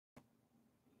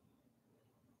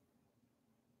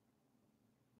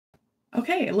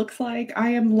Okay, it looks like I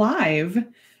am live.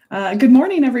 Good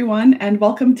morning, everyone, and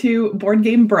welcome to Board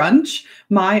Game Brunch,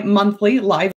 my monthly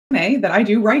live Q&A that I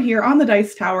do right here on the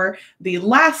Dice Tower, the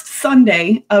last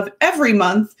Sunday of every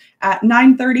month at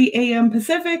 9:30 a.m.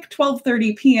 Pacific,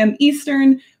 12:30 p.m.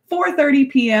 Eastern, 4:30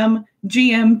 p.m.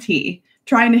 GMT.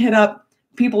 Trying to hit up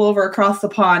people over across the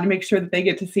pond to make sure that they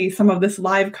get to see some of this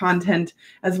live content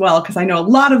as well, because I know a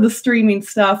lot of the streaming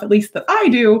stuff, at least that I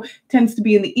do, tends to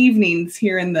be in the evenings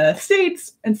here in the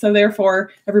States, and so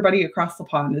therefore everybody across the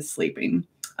pond is sleeping.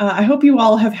 I hope you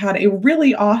all have had a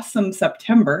really awesome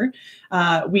September.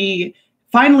 We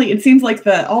finally, it seems like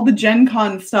all the Gen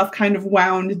Con stuff kind of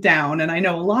wound down, and I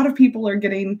know a lot of people are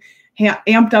getting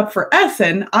amped up for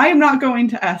Essen. I am not going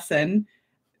to Essen,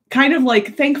 kind of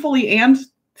like thankfully and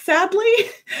sadly.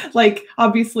 Like,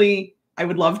 obviously, I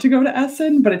would love to go to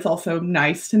Essen, but it's also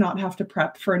nice to not have to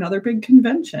prep for another big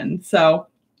convention. So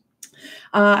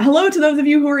hello to those of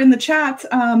you who are in the chat.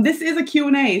 This is a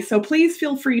Q&A, so please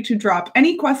feel free to drop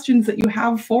any questions that you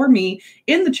have for me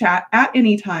in the chat at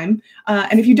any time.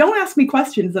 And if you don't ask me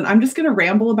questions, then I'm just going to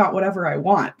ramble about whatever I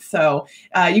want. So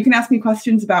you can ask me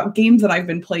questions about games that I've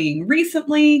been playing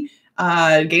recently,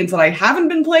 games that I haven't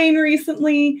been playing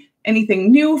recently, anything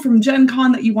new from Gen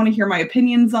Con that you want to hear my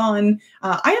opinions on.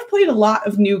 I have played a lot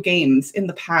of new games in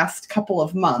the past couple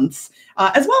of months,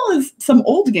 as well as some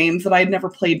old games that I had never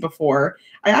played before.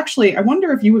 I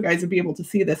wonder if you guys would be able to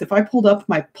see this. If I pulled up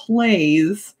my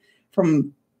plays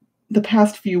from the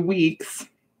past few weeks,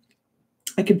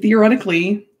 I could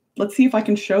theoretically, let's see if I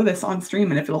can show this on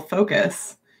stream and if it'll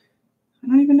focus. I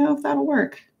don't even know if that'll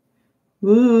work.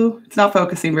 Ooh, it's not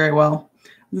focusing very well.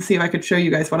 Let's see if I could show you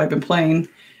guys what I've been playing.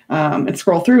 And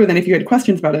scroll through, and then if you had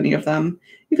questions about any of them,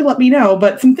 you could let me know.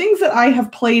 But some things that I have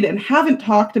played and haven't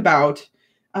talked about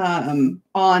on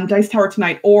Dice Tower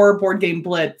Tonight or Board Game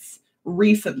Blitz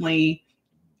recently,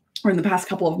 or in the past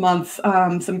couple of months,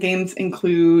 some games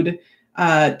include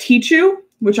Tichu,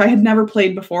 which I had never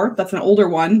played before. That's an older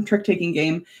one, trick-taking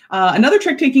game. Another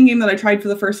trick-taking game that I tried for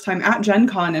the first time at Gen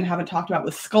Con and haven't talked about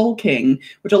was Skull King,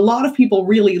 which a lot of people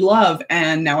really love,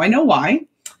 and now I know why.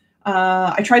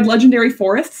 I tried Legendary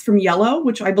Forests from Yellow,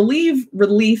 which I believe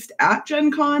released at Gen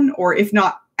Con, or if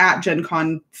not at Gen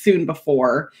Con, soon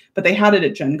before, but they had it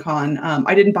at Gen Con.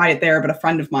 I didn't buy it there, but a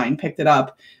friend of mine picked it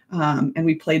up, and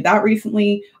we played that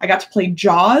recently. I got to play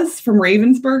Jaws from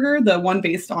Ravensburger, the one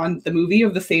based on the movie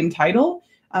of the same title.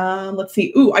 Let's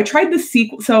see. Ooh, I tried the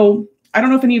sequel. So I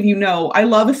don't know if any of you know, I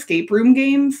love escape room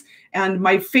games. And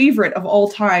my favorite of all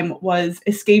time was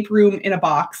Escape Room in a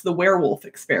Box, The Werewolf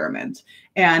Experiment.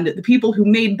 And the people who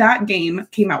made that game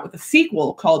came out with a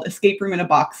sequel called Escape Room in a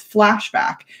Box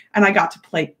Flashback. And I got to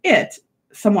play it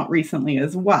somewhat recently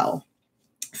as well.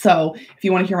 So if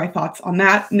you want to hear my thoughts on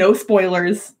that, no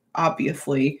spoilers,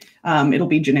 obviously. It'll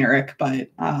be generic, but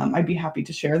I'd be happy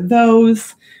to share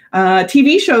those.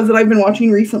 TV shows that I've been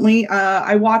watching recently.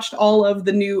 I watched all of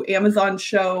the new Amazon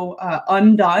show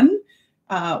Undone,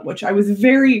 which I was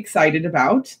very excited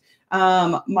about.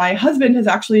 My husband has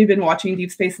actually been watching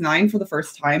Deep Space Nine for the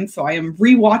first time, so I am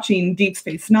rewatching Deep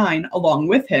Space Nine along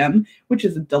with him, which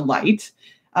is a delight,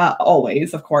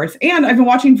 always, of course. And I've been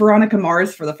watching Veronica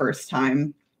Mars for the first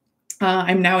time.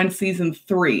 I'm now in season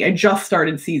 3. I just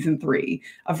started season 3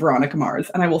 of Veronica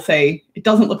Mars, and I will say it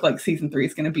doesn't look like season 3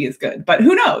 is going to be as good, but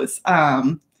who knows?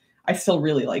 I still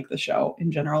really like the show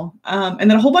in general. And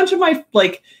then a whole bunch of my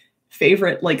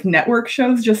favorite network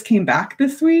shows just came back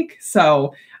this week.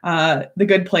 So The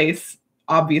Good Place,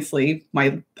 obviously,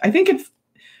 I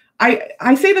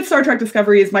say that Star Trek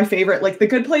Discovery is my favorite. The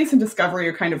Good Place and Discovery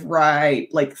are kind of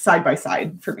side by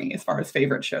side for me as far as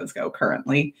favorite shows go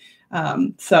currently.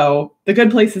 So The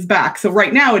Good Place is back. So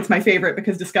right now it's my favorite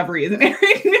because Discovery isn't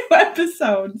airing new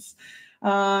episodes.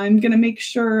 I'm going to make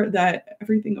sure that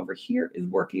everything over here is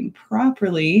working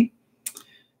properly.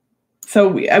 So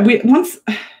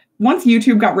once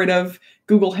YouTube got rid of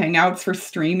Google Hangouts for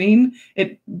streaming,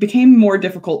 it became more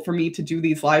difficult for me to do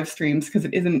these live streams because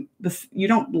you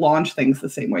don't launch things the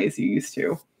same way as you used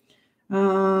to.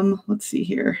 Let's see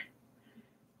here.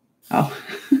 Oh,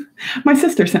 my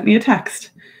sister sent me a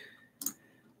text.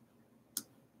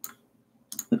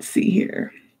 Let's see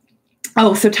here.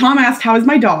 Oh, so Tom asked, how is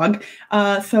my dog?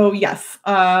 So yes,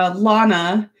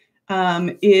 Lana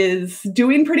is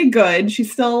doing pretty good.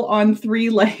 She's still on 3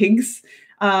 legs.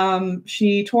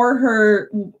 She tore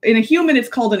in a human, it's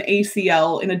called an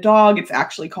ACL. In a dog, it's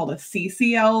actually called a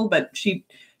CCL, but she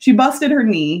busted her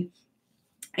knee,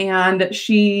 and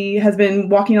she has been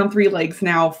walking on 3 legs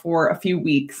now for a few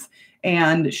weeks,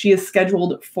 and she is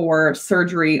scheduled for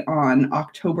surgery on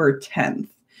October 10th.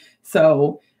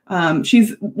 So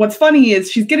What's funny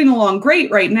is she's getting along great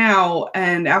right now.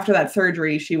 And after that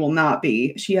surgery, she will not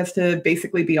be. She has to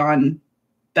basically be on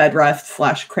bed rest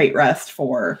 / crate rest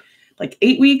for like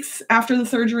 8 weeks after the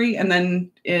surgery, and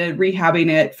then rehabbing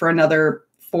it for another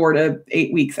 4 to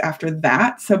 8 weeks after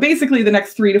that. So basically the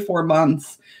next 3 to 4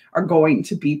 months are going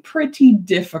to be pretty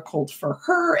difficult for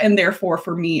her, and therefore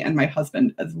for me and my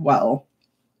husband as well,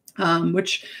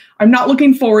 which I'm not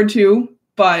looking forward to,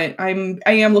 but I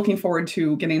am looking forward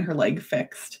to getting her leg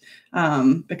fixed,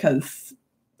 because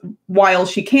while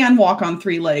she can walk on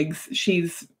 3 legs,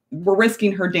 we're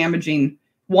risking her damaging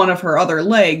one of her other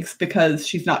legs because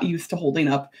she's not used to holding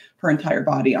up her entire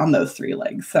body on those 3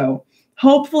 legs. So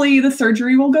hopefully the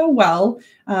surgery will go well.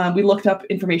 We looked up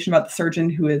information about the surgeon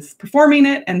who is performing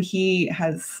it, and he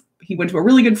went to a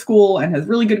really good school and has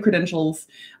really good credentials,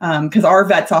 because our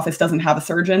vet's office doesn't have a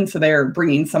surgeon, so they're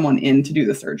bringing someone in to do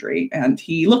the surgery, and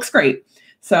he looks great.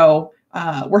 So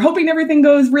we're hoping everything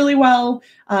goes really well.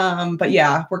 But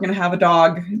yeah, we're going to have a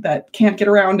dog that can't get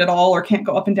around at all or can't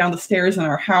go up and down the stairs in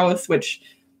our house, which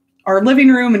our living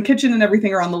room and kitchen and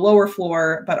everything are on the lower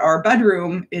floor, but our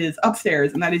bedroom is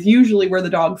upstairs, and that is usually where the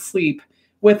dogs sleep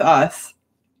with us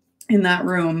in that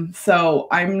room. So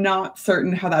I'm not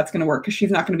certain how that's going to work, because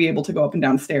she's not going to be able to go up and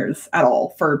down stairs at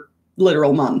all for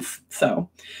literal months. So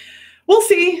we'll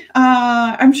see.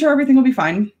 I'm sure everything will be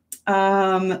fine.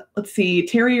 Let's see.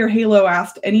 Terry or Halo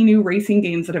asked, any new racing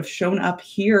games that have shown up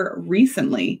here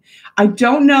recently? I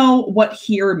don't know what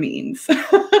here means.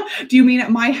 Do you mean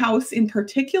at my house in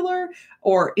particular,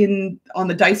 or on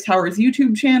the Dice Towers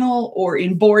YouTube channel, or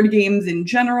in board games in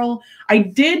general? I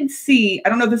did see, I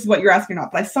don't know if this is what you're asking or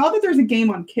not, but I saw that there's a game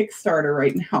on Kickstarter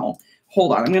right now.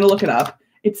 Hold on, I'm going to look it up.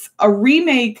 It's a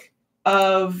remake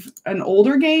of an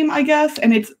older game, I guess,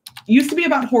 and it's used to be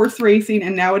about horse racing,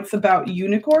 and now it's about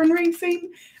unicorn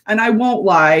racing. And I won't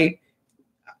lie,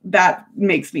 that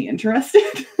makes me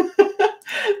interested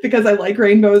because I like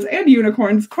rainbows and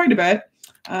unicorns quite a bit.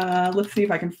 Let's see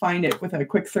if I can find it with a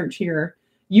quick search here.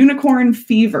 Unicorn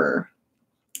Fever.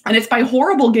 And it's by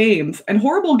Horrible Games. And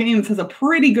Horrible Games has a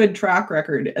pretty good track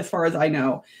record as far as I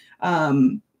know.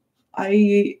 Let's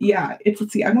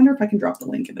see. I wonder if I can drop the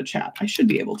link in the chat. I should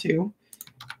be able to.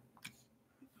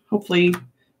 Hopefully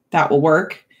that will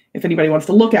work if anybody wants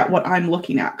to look at what I'm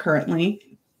looking at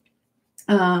currently.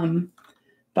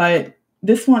 But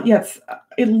this one, yes,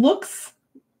 it looks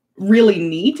really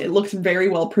neat. It looks very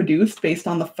well produced based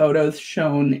on the photos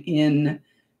shown in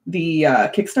the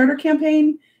Kickstarter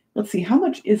campaign. Let's see, how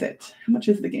much is it? How much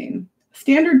is the game?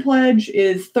 Standard pledge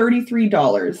is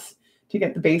 $33 to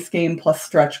get the base game plus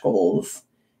stretch goals.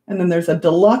 And then there's a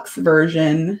deluxe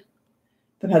version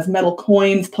that has metal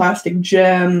coins, plastic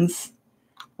gems,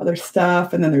 other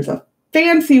stuff. And then there's a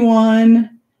fancy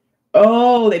one.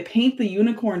 Oh, they paint the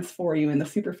unicorns for you in the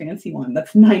super fancy one.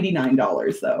 That's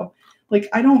 $99 though. Like,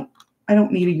 I don't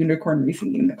need a unicorn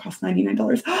racing game that costs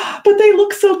 $99, but they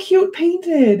look so cute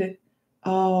painted.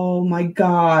 Oh my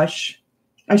gosh.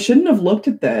 I shouldn't have looked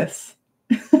at this.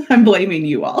 I'm blaming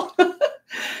you all.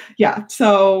 Yeah.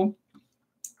 So,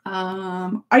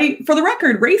 for the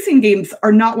record, racing games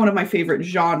are not one of my favorite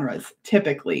genres.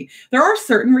 Typically, there are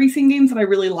certain racing games that I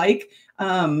really like,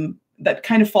 that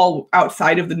kind of fall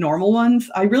outside of the normal ones.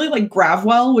 I really like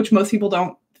Gravwell, which most people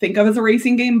don't think of as a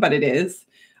racing game, but it is.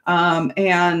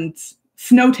 And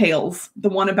Snowtails, the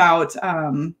one about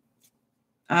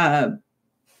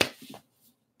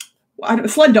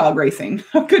sled dog racing.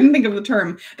 I couldn't think of the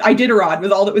term. Iditarod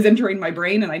was all that was entering my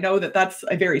brain, and I know that that's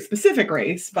a very specific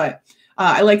race, but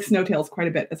I like Snowtails quite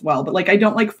a bit as well. But like, I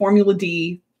don't like Formula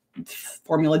D,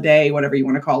 Formula Day, whatever you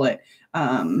want to call it.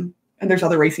 And there's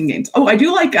other racing games. Oh, I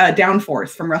do like Downforce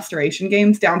from Restoration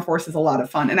Games. Downforce is a lot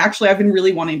of fun. And actually, I've been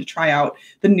really wanting to try out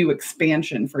the new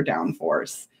expansion for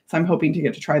Downforce. So I'm hoping to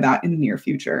get to try that in the near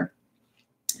future.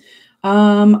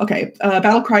 Okay.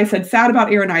 Battlecry said, sad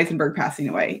about Aaron Eisenberg passing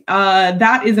away.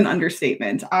 That is an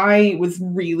understatement. I was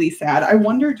really sad. I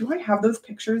wonder, do I have those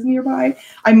pictures nearby?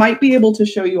 I might be able to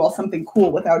show you all something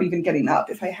cool without even getting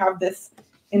up if I have this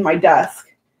in my desk.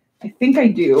 I think I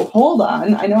do. Hold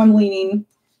on. I know I'm leaning.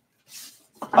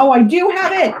 Oh, I do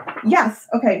have it. Yes.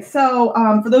 Okay. So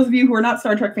for those of you who are not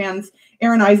Star Trek fans,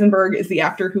 Aaron Eisenberg is the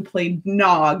actor who played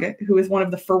Nog, who is one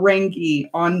of the Ferengi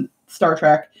on Star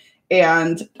Trek.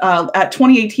 And at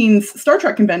 2018's Star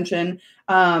Trek convention,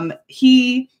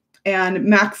 he and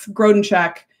Max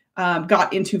Grodenchek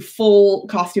got into full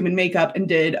costume and makeup and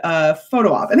did a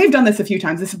photo op. And they've done this a few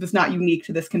times. This was not unique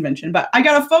to this convention, but I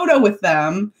got a photo with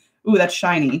them. Ooh, that's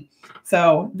shiny.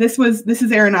 So this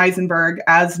is Aaron Eisenberg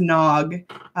as Nog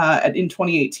in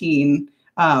 2018.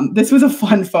 This was a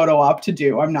fun photo op to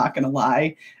do, I'm not going to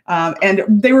lie. And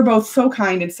they were both so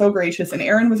kind and so gracious. And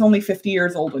Aaron was only 50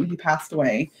 years old when he passed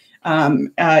away.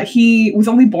 He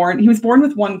was born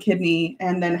with one kidney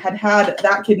and then had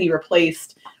that kidney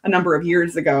replaced a number of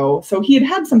years ago. So he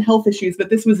had some health issues, but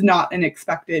this was not an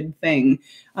expected thing.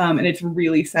 And it's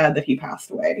really sad that he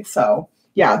passed away. So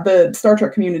yeah, the Star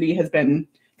Trek community has been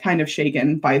kind of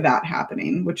shaken by that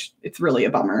happening, which it's really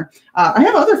a bummer. I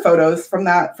have other photos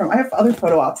I have other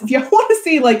photo ops. If you want to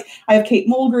see, like, I have Kate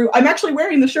Mulgrew. I'm actually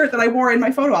wearing the shirt that I wore in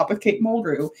my photo op with Kate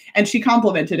Mulgrew, and she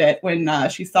complimented it when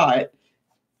she saw it,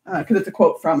 because it's a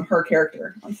quote from her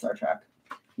character on Star Trek.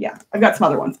 Yeah, I've got some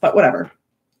other ones, but whatever.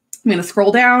 I'm going to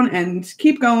scroll down and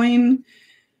keep going.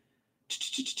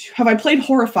 Have I played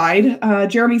Horrified?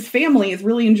 Jeremy's family is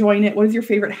really enjoying it. What is your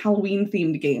favorite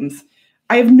Halloween-themed games?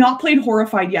 I have not played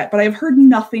Horrified yet, but I've heard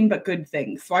nothing but good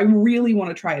things. So I really want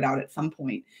to try it out at some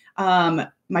point.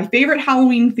 My favorite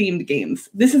Halloween-themed games.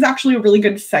 This is actually a really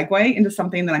good segue into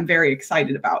something that I'm very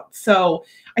excited about. So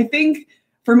I think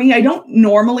for me, I don't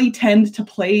normally tend to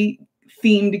play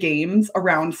themed games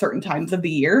around certain times of the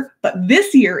year, but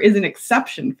this year is an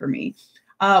exception for me.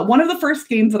 One of the first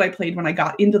games that I played when I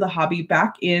got into the hobby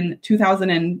back in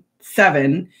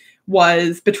 2007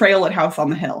 was Betrayal at House on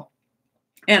the Hill.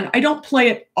 And I don't play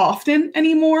it often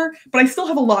anymore, but I still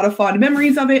have a lot of fond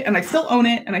memories of it, and I still own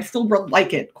it, and I still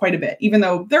like it quite a bit, even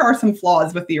though there are some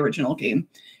flaws with the original game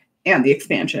and the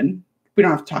expansion. We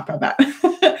don't have to talk about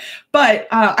that. But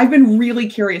I've been really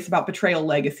curious about Betrayal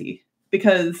Legacy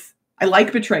because I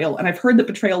like Betrayal, and I've heard that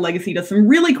Betrayal Legacy does some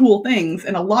really cool things,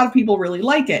 and a lot of people really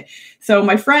like it. So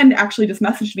my friend actually just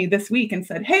messaged me this week and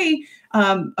said, hey,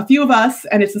 a few of us,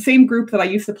 and it's the same group that I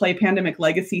used to play Pandemic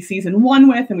Legacy Season 1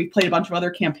 with, and we've played a bunch of other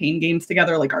campaign games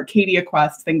together, like Arcadia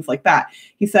Quest, things like that.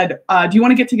 He said, do you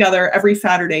want to get together every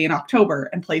Saturday in October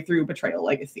and play through Betrayal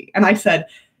Legacy? And I said,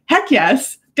 heck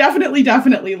yes.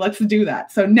 Definitely, let's do that.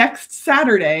 So next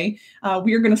Saturday,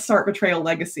 we are going to start Betrayal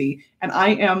Legacy, and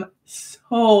I am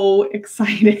so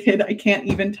excited. I can't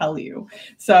even tell you.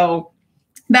 So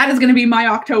that is going to be my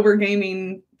October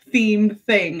gaming themed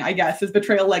thing, I guess, is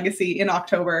Betrayal Legacy in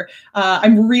October.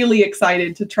 I'm really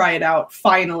excited to try it out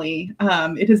finally.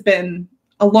 It has been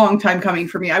a long time coming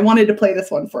for me. I wanted to play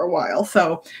this one for a while.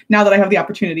 So now that I have the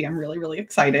opportunity, I'm really, really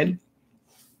excited.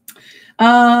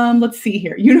 Let's see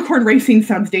here. Unicorn racing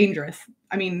sounds dangerous.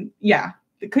 I mean, yeah,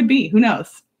 it could be. Who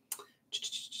knows?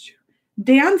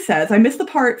 Dan says, I missed the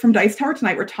part from Dice Tower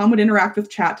tonight where Tom would interact with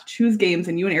chat to choose games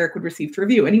and you and Eric would receive to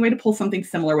review. Any way to pull something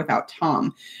similar without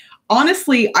Tom?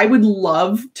 Honestly, I would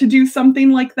love to do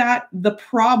something like that. The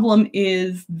problem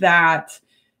is that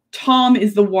Tom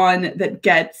is the one that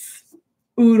gets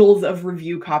oodles of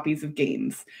review copies of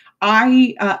games.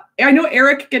 I know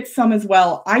Eric gets some as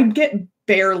well. I get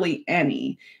barely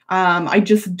any. I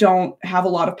just don't have a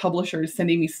lot of publishers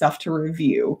sending me stuff to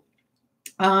review.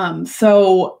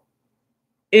 So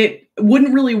it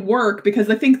wouldn't really work because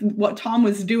I think what Tom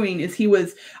was doing is he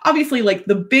was obviously like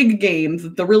the big games,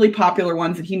 the really popular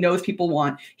ones that he knows people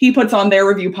want, he puts on their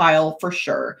review pile for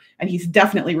sure. And he's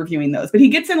definitely reviewing those. But he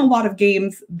gets in a lot of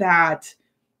games that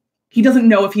he doesn't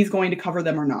know if he's going to cover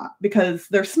them or not because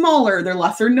they're smaller, they're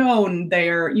lesser known,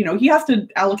 he has to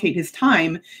allocate his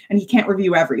time and he can't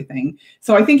review everything.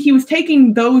 So I think he was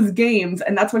taking those games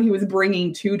and that's what he was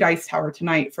bringing to Dice Tower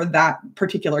tonight for that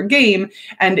particular game.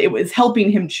 And it was helping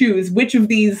him choose which of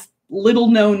these little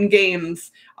known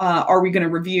games are we going to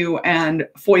review and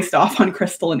foist off on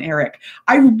Crystal and Eric.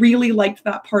 I really liked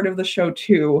that part of the show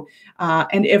too.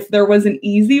 And if there was an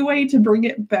easy way to bring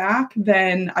it back,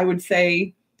 then I would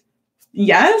say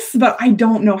yes, but I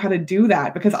don't know how to do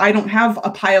that because I don't have a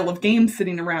pile of games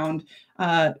sitting around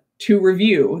to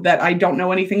review that I don't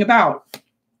know anything about.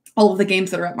 All of the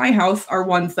games that are at my house are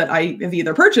ones that I have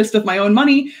either purchased with my own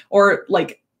money or,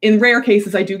 like, in rare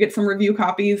cases, I do get some review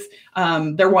copies.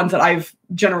 They're ones that I've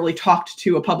generally talked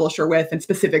to a publisher with and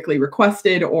specifically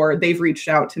requested, or they've reached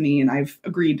out to me and I've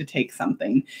agreed to take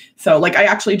something. So like I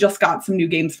actually just got some new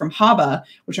games from Haba,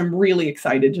 which I'm really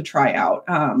excited to try out.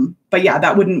 But yeah,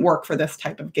 that wouldn't work for this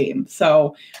type of game.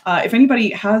 So if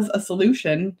anybody has a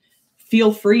solution,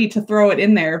 feel free to throw it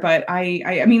in there. But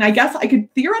I mean, I guess I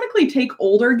could theoretically take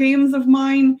older games of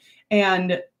mine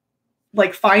and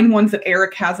like find ones that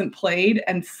Eric hasn't played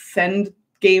and send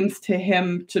games to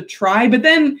him to try. But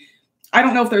then I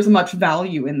don't know if there's much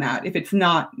value in that if it's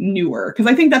not newer.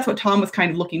 Because I think that's what Tom was kind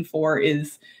of looking for,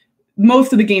 is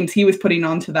most of the games he was putting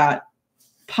onto that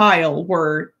pile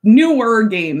were newer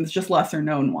games, just lesser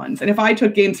known ones. And if I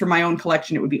took games from my own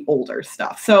collection, it would be older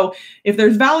stuff. So if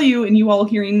there's value in you all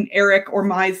hearing Eric or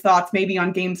my thoughts maybe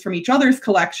on games from each other's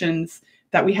collections,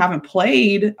 that we haven't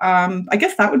played, I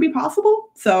guess that would be possible.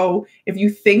 So if you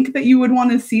think that you would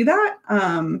want to see that,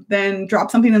 then drop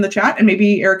something in the chat and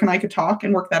maybe Eric and I could talk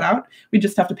and work that out. We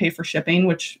just have to pay for shipping,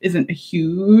 which isn't a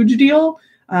huge deal,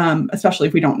 especially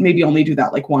if we don't maybe only do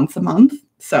that like once a month.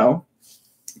 So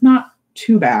not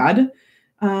too bad.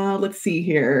 Let's see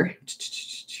here.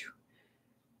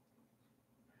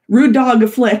 Rude Dog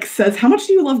Flick says, how much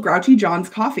do you love Grouchy John's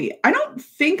coffee? I don't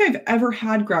think I've ever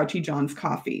had Grouchy John's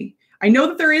coffee. I know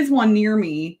that there is one near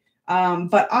me,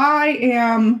 but I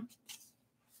am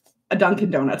a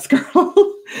Dunkin' Donuts girl.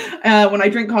 When I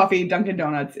drink coffee, Dunkin'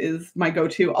 Donuts is my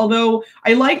go-to. Although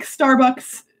I like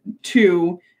Starbucks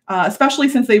too, especially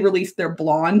since they released their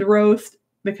blonde roast,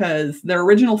 because their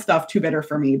original stuff too bitter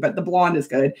for me, but the blonde is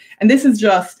good. And this is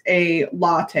just a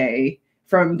latte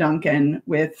from Dunkin'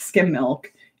 with skim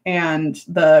milk and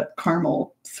the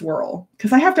caramel swirl,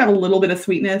 because I have to have a little bit of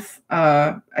sweetness.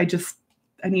 I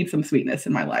need some sweetness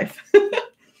in my life.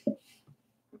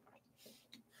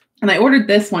 And I ordered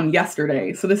this one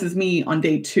yesterday. So this is me on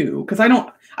day 2, because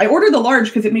I ordered the large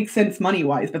because it makes sense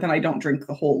money-wise, but then I don't drink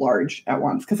the whole large at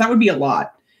once, because that would be a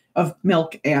lot of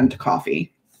milk and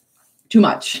coffee. Too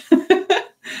much.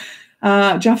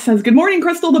 Jeff says, good morning,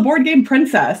 Crystal, the board game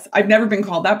princess. I've never been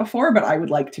called that before, but I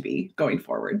would like to be going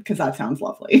forward because that sounds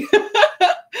lovely.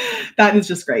 That is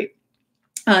just great.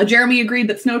 Jeremy agreed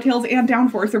that Snowtails and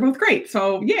Downforce are both great.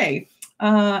 So yay.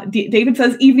 David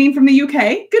says, evening from the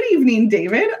UK. Good evening,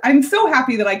 David. I'm so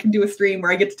happy that I can do a stream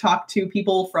where I get to talk to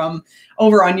people from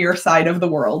over on your side of the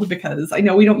world, because I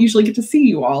know we don't usually get to see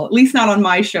you all, at least not on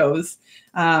my shows.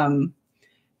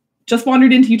 Just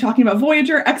wandered into you talking about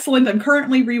Voyager. Excellent. I'm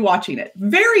currently rewatching it.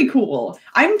 Very cool.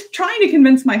 I'm trying to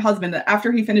convince my husband that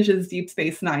after he finishes Deep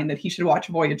Space Nine that he should watch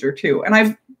Voyager too. And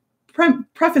I've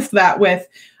prefaced that with,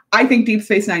 I think Deep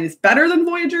Space Nine is better than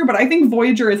Voyager, but I think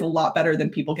Voyager is a lot better than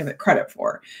people give it credit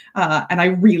for. And I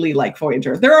really like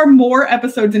Voyager. There are more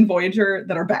episodes in Voyager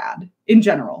that are bad in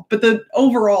general, but the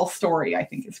overall story I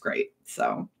think is great.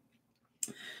 So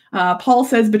Paul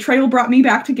says, Betrayal brought me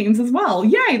back to games as well.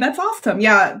 Yay, that's awesome.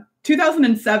 Yeah.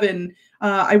 2007,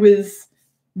 I was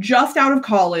just out of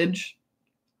college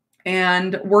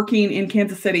and working in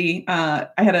Kansas City. I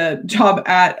had a job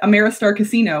at Ameristar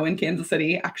Casino in Kansas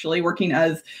City, actually working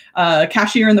as a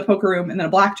cashier in the poker room and then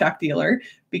a blackjack dealer,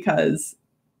 because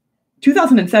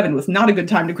 2007 was not a good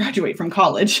time to graduate from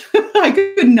college. I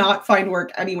could not find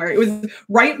work anywhere. It was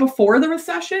right before the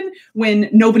recession when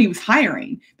nobody was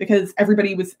hiring because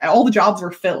all the jobs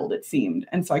were filled, it seemed.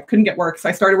 And so I couldn't get work. So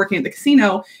I started working at the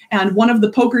casino, and one of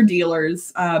the poker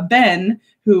dealers, Ben,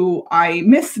 who I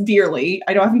miss dearly,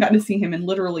 I haven't gotten to see him in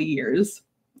literally years.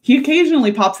 He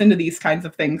occasionally pops into these kinds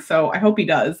of things. So I hope he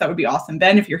does. That would be awesome.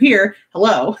 Ben, if you're here,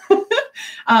 hello.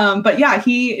 But yeah,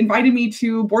 he invited me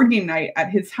to board game night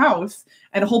at his house,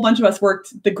 and a whole bunch of us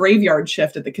worked the graveyard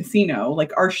shift at the casino.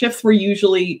 Like our shifts were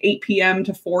usually 8 p.m.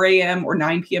 to 4 a.m. or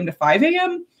 9 p.m. to 5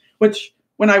 a.m., which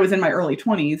when I was in my early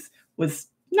 20s was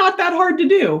not that hard to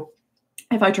do.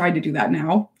 If I tried to do that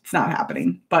now, it's not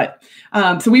happening. But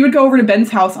so we would go over to Ben's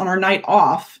house on our night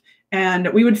off,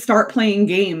 and we would start playing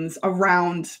games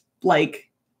around like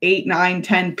 8, 9,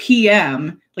 10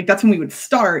 p.m. Like that's when we would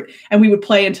start, and we would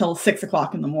play until 6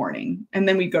 o'clock in the morning. And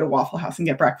then we'd go to Waffle House and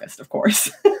get breakfast, of course.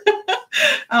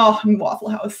 Oh, Waffle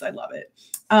House. I love it.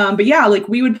 But yeah, like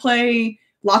we would play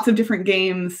lots of different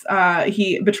games.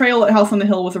 Betrayal at House on the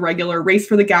Hill was a regular. Race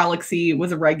for the Galaxy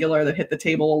was a regular that hit the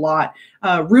table a lot.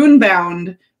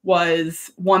 Runebound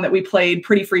was one that we played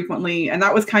pretty frequently. And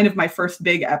that was kind of my first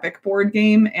big epic board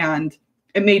game. And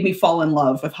it made me fall in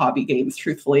love with hobby games,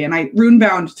 truthfully. And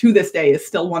Runebound to this day is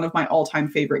still one of my all-time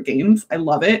favorite games. I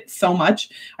love it so much.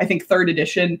 I think 3rd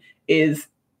edition is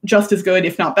just as good,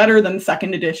 if not better, than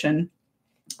 2nd edition.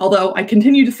 Although I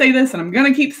continue to say this, and I'm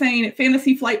going to keep saying it,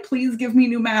 Fantasy Flight, please give me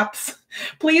new maps.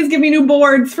 Please give me new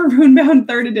boards for Runebound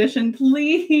 3rd edition.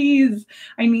 Please.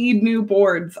 I need new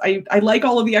boards. I like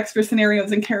all of the extra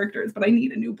scenarios and characters, but I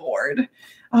need a new board.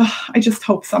 I just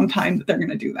hope sometime that they're going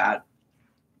to do that.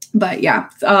 But yeah,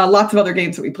 lots of other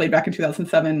games that we played back in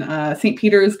 2007. St.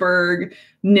 Petersburg,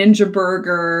 Ninja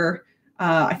Burger.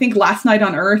 I think Last Night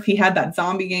on Earth, he had that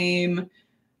zombie game.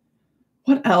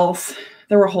 What else?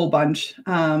 There were a whole bunch.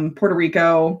 Puerto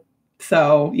Rico.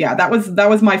 So yeah, that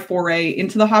was my foray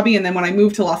into the hobby. And then when I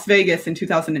moved to Las Vegas in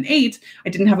 2008, I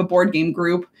didn't have a board game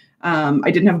group. I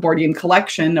didn't have a board game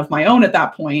collection of my own at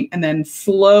that point. And then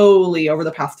slowly over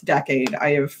the past decade,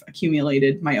 I have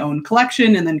accumulated my own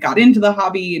collection and then got into the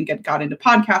hobby and got into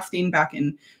podcasting back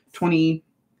in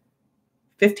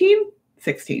 2015,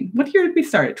 16. What year did we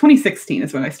start? 2016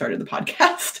 is when I started the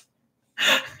podcast.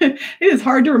 It is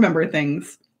hard to remember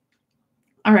things.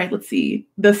 All right, let's see.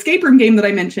 The escape room game that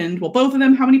I mentioned, well, both of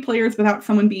them, how many players without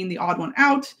someone being the odd one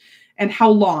out? And how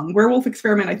long? Werewolf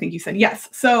Experiment, I think you said. Yes.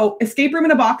 So Escape Room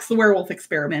in a Box, the Werewolf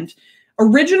Experiment,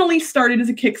 originally started as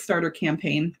a Kickstarter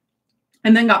campaign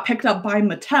and then got picked up by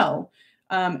Mattel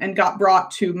and got brought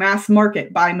to mass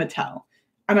market by Mattel.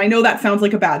 And I know that sounds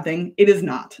like a bad thing. It is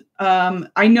not.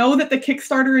 I know that the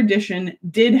Kickstarter edition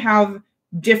did have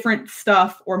different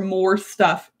stuff or more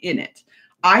stuff in it.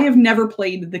 I have never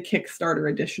played the Kickstarter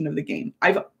edition of the game.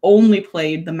 I've only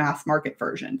played the mass market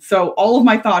version. So all of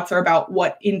my thoughts are about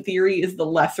what, in theory, is the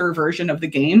lesser version of the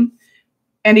game.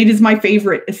 And it is my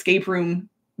favorite escape room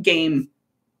game,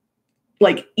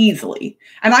 like, easily.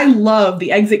 And I love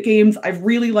the exit games. I've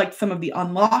really liked some of the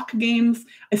unlock games.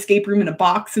 Escape Room in a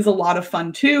Box is a lot of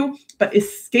fun too. But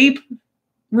Escape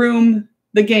Room,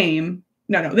 the game...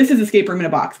 No, this is Escape Room in a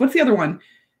Box. What's the other one?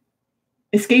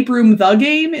 Escape Room the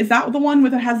game? Is that the one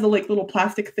with it has the like little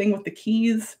plastic thing with the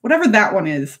keys? Whatever that one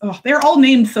is. Oh, they're all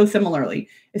named so similarly.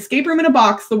 Escape Room in a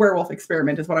Box, the Werewolf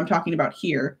Experiment is what I'm talking about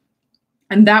here.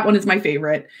 And that one is my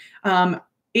favorite.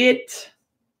 It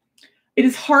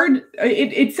is hard.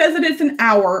 It says that it's an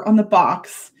hour on the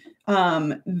box,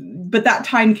 but that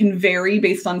time can vary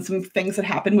based on some things that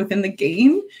happen within the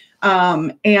game.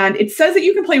 And it says that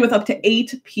you can play with up to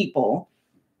 8 people.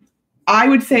 I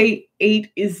would say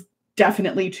 8 is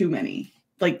definitely too many.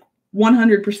 Like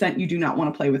 100% you do not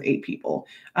want to play with 8 people.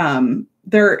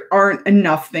 There aren't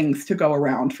enough things to go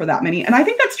around for that many. And I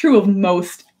think that's true of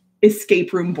most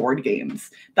escape room board games.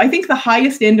 I think the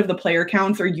highest end of the player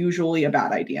counts are usually a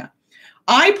bad idea.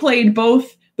 I played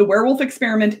both the Werewolf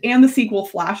Experiment and the sequel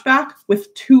Flashback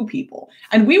with 2 people.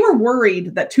 And we were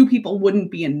worried that 2 people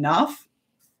wouldn't be enough.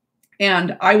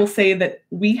 And I will say that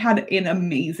we had an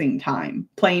amazing time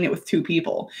playing it with 2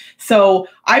 people. So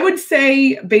I would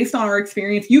say, based on our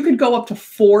experience, you could go up to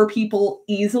 4 people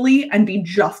easily and be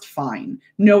just fine.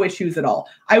 No issues at all.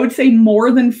 I would say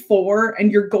more than 4,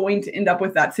 and you're going to end up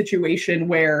with that situation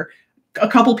where a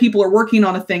couple people are working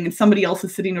on a thing and somebody else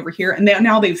is sitting over here and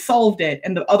now they've solved it.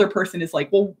 And the other person is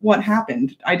like, well, what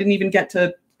happened? I didn't even get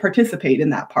to participate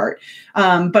in that part.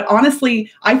 But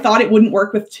honestly, I thought it wouldn't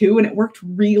work with 2, and it worked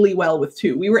really well with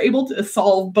 2. We were able to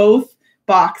solve both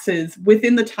boxes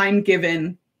within the time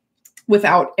given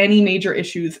without any major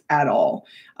issues at all.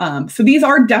 So these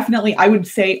are definitely, I would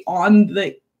say, on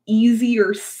the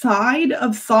easier side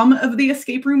of some of the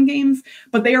escape room games,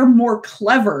 but they are more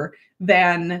clever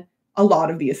than a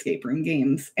lot of the escape room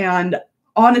games. And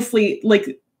honestly,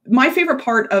 like, my favorite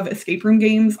part of escape room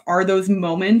games are those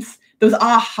moments, those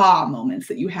aha moments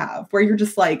that you have where you're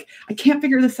just like, I can't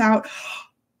figure this out.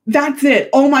 That's it.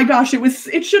 Oh my gosh,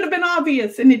 it should have been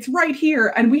obvious and it's right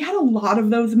here. And we had a lot of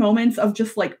those moments of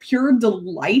just like pure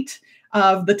delight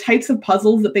of the types of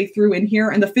puzzles that they threw in here,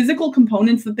 and the physical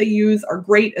components that they use are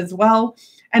great as well.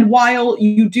 And while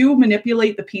you do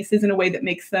manipulate the pieces in a way that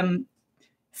makes them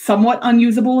somewhat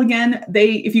unusable again,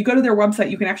 if you go to their website,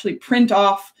 you can actually print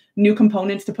off new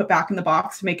components to put back in the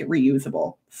box to make it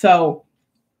reusable. So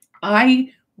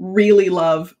I really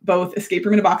love both Escape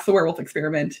Room in a Box, the Werewolf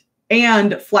Experiment,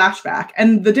 and Flashback.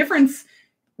 And the difference,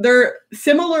 they're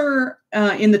similar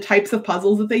in the types of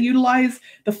puzzles that they utilize.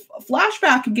 The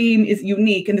Flashback game is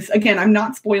unique. And this, again, I'm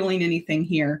not spoiling anything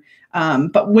here.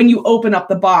 But when you open up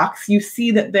the box, you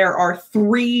see that there are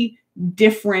 3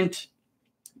 different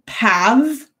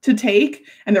paths to take,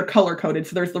 and they're color coded.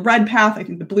 So there's the red path, I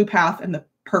think the blue path, and the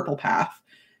purple path.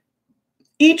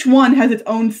 Each one has its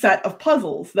own set of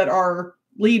puzzles that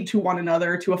lead to one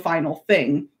another to a final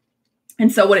thing.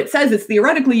 And so what it says is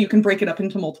theoretically you can break it up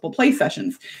into multiple play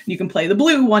sessions. You can play the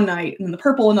blue one night, and then the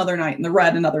purple another night, and the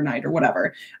red another night, or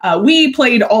whatever. We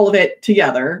played all of it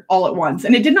together all at once,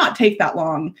 and it did not take that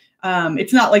long.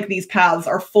 It's not like these paths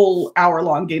are full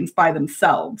hour-long games by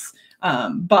themselves.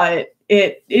 But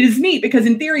it is neat because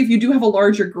in theory, if you do have a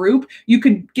larger group, you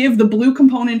could give the blue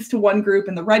components to one group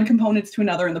and the red components to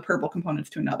another and the purple components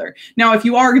to another. Now, if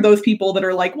you are those people that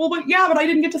are like, well, but I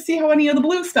didn't get to see how any of the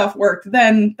blue stuff worked,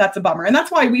 then that's a bummer. And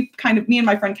that's why me and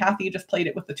my friend Kathy just played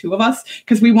it with the 2 of us,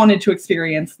 because we wanted to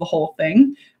experience the whole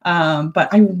thing. But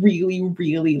I really,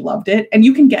 really loved it. And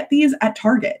you can get these at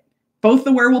Target. Both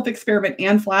the Werewolf Experiment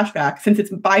and Flashback, since it's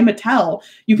by Mattel,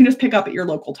 you can just pick up at your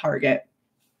local Target.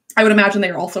 I would imagine they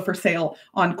are also for sale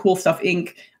on Cool Stuff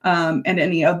Inc. And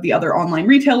any of the other online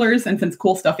retailers. And since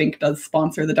Cool Stuff Inc. does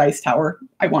sponsor the Dice Tower,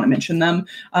 I want to mention them.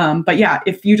 But yeah,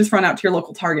 if you just run out to your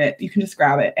local Target, you can just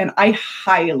grab it. And I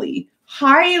highly,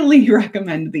 highly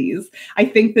recommend these. I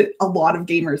think that a lot of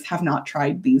gamers have not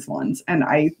tried these ones, and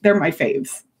they're my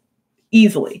faves.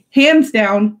 Easily. Hands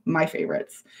down, my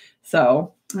favorites.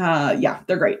 So yeah,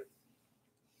 they're great.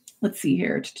 let's see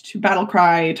here. Battle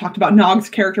Cry talked about Nog's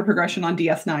character progression on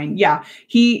DS9. Yeah,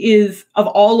 he is, of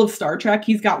all of Star Trek,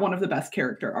 he's got one of the best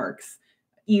character arcs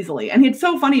easily. And it's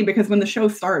so funny because when the show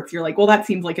starts, you're like, well, that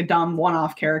seems like a dumb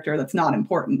one-off character that's not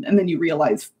important. And then you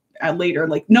realize later,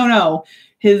 like, no,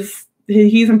 he's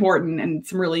important and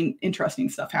some really interesting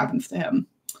stuff happens to him.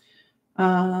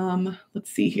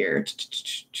 Let's see here.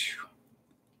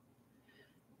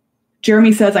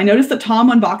 Jeremy says, I noticed that Tom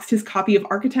unboxed his copy of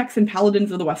Architects and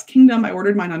Paladins of the West Kingdom. I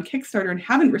ordered mine on Kickstarter and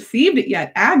haven't received it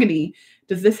yet. Agony.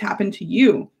 Does this happen to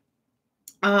you?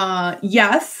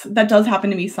 Yes, that does happen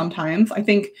to me sometimes. I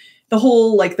think the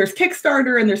whole, like, there's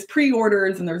Kickstarter and there's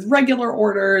pre-orders and there's regular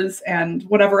orders and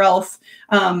whatever else.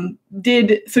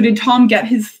 Did Tom get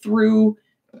his through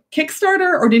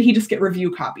Kickstarter, or did he just get review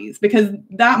copies? Because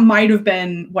that might have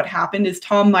been what happened, is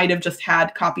Tom might have just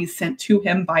had copies sent to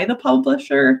him by the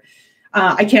publisher.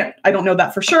 I don't know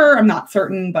that for sure. I'm not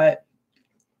certain, but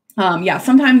yeah,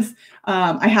 sometimes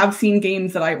I have seen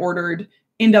games that I ordered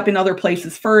end up in other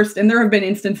places first. And there have been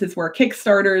instances where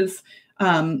Kickstarters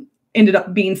ended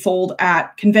up being sold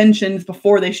at conventions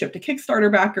before they shipped to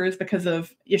Kickstarter backers because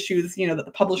of issues, that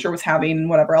the publisher was having and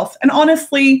whatever else. And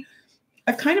honestly,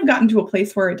 I've kind of gotten to a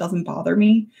place where it doesn't bother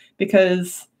me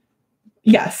because,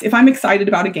 yes, if I'm excited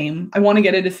about a game, I want to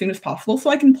get it as soon as possible so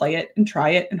I can play it and try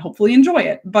it and hopefully enjoy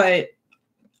it. But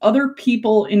other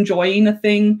people enjoying a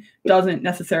thing doesn't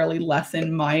necessarily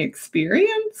lessen my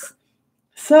experience.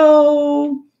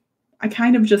 So I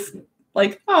kind of just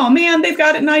like, oh man, they've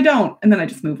got it and I don't. And then I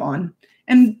just move on.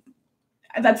 And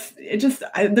that's it.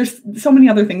 There's so many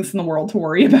other things in the world to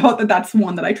worry about that's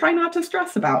one that I try not to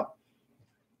stress about.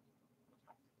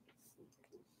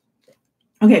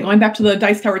 Okay, going back to the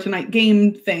Dice Tower Tonight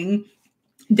game thing,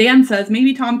 Dan says,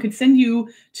 maybe Tom could send you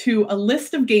to a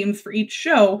list of games for each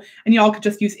show, and y'all could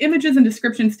just use images and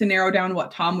descriptions to narrow down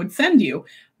what Tom would send you.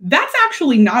 That's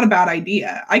actually not a bad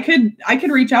idea. I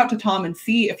could reach out to Tom and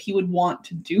see if he would want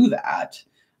to do that.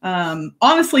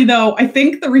 Honestly, though, I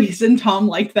think the reason Tom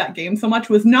liked that game so much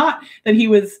was not that he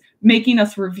was making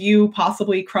us review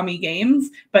possibly crummy games,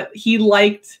 but he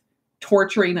liked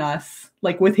torturing us,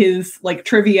 like with his like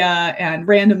trivia and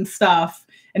random stuff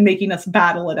and making us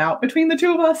battle it out between the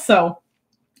two of us. So,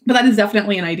 but that is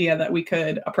definitely an idea that we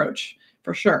could approach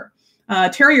for sure.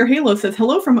 Terrier Halo says,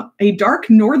 hello from a dark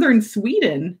northern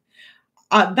Sweden.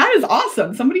 That is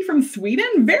awesome. Somebody from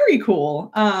Sweden. Very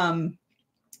cool.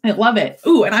 I love it.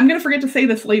 Ooh, and I'm going to forget to say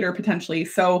this later potentially.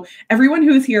 So everyone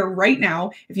who is here right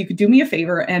now, if you could do me a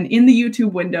favor and in the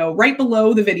YouTube window, right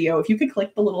below the video, if you could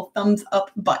click the little thumbs up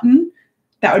button,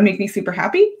 that would make me super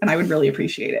happy, and I would really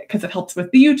appreciate it because it helps with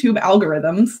the YouTube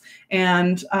algorithms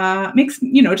and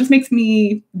just makes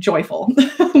me joyful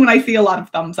when I see a lot of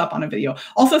thumbs up on a video.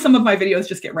 Also, some of my videos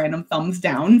just get random thumbs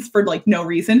downs for like no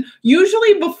reason,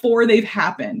 usually before they've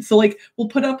happened. So like we'll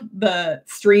put up the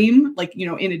stream like,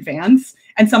 in advance,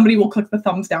 and somebody will click the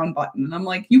thumbs down button. And I'm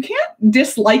like, you can't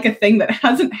dislike a thing that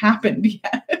hasn't happened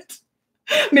yet.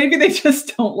 Maybe they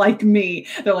just don't like me.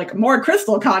 They're like, more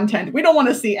crystal content. We don't want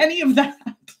to see any of that.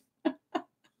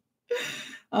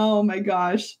 Oh my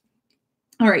gosh.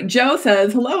 All right. Joe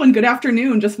says, hello and good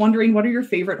afternoon. Just wondering, what are your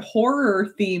favorite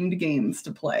horror themed games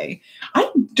to play? I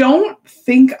don't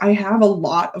think I have a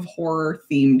lot of horror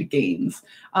themed games.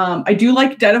 I do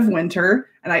like Dead of Winter,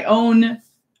 and I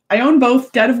own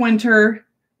both Dead of Winter,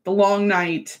 The Long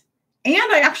Night,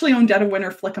 and I actually own Dead of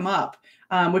Winter Flick 'em Up,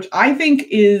 which I think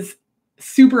is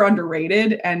super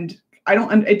underrated, and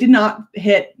it did not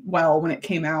hit well when it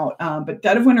came out. But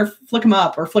Dead of Winter Flick 'em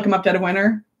Up, or Flick 'em Up Dead of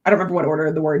Winter, I don't remember what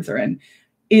order the words are in,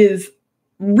 is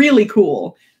really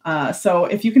cool. So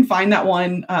if you can find that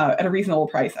one at a reasonable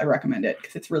price, I recommend it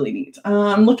because it's really neat.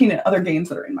 I'm looking at other games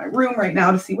that are in my room right now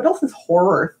to see what else is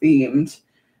horror themed.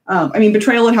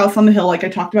 Betrayal at House on the Hill, like I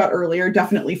talked about earlier,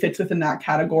 definitely fits within that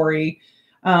category.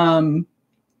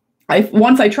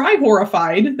 Once I try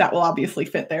Horrified, that will obviously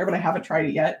fit there, but I haven't tried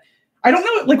it yet. I don't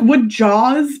know, like, would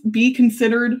Jaws be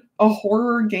considered a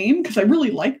horror game? Because I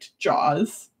really liked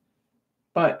Jaws,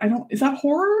 but is that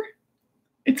horror?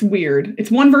 It's weird. It's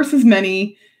one versus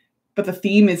many, but the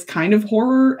theme is kind of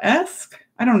horror-esque.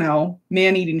 I don't know.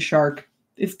 Man-eating shark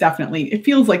is definitely, it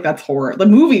feels like that's horror. The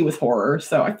movie was horror,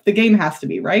 so the game has to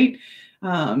be, right?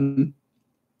 I'm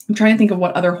trying to think of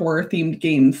what other horror-themed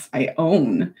games I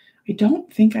own. I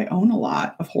don't think I own a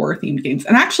lot of horror-themed games.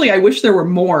 And actually, I wish there were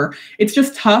more. It's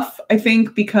just tough, I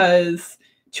think, because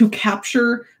to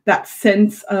capture that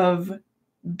sense of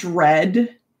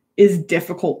dread is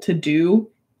difficult to do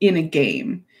in a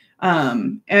game.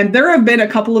 And there have been a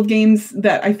couple of games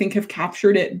that I think have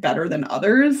captured it better than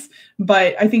others.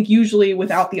 But I think usually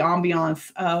without the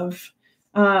ambiance of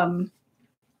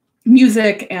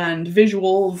music and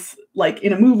visuals. Like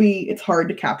in a movie, it's hard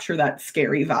to capture that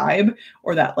scary vibe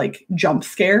or that like jump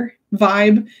scare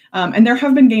vibe. And there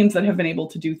have been games that have been able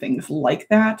to do things like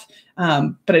that.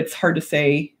 But it's hard to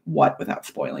say what without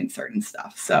spoiling certain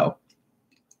stuff. So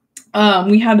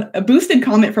we had a boosted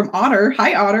comment from Otter.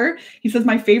 Hi, Otter. He says,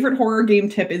 my favorite horror game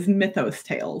tip is Mythos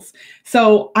Tales.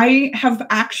 So I have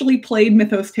actually played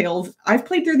Mythos Tales. I've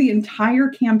played through the entire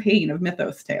campaign of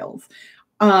Mythos Tales.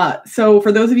 So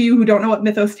for those of you who don't know what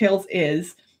Mythos Tales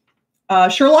is,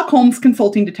 Sherlock Holmes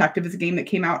Consulting Detective is a game that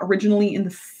came out originally in the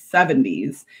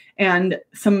 70s. And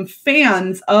some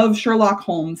fans of Sherlock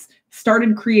Holmes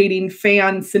started creating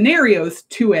fan scenarios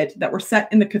to it that were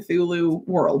set in the Cthulhu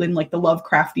world, in like the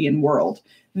Lovecraftian world.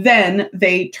 Then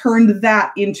they turned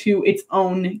that into its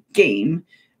own game,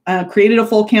 created a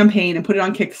full campaign and put it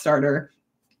on Kickstarter.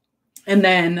 And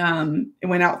then it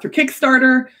went out through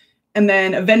Kickstarter. And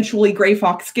then eventually Gray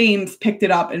Fox Games picked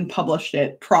it up and published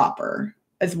it proper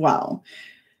as well.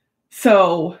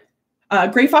 So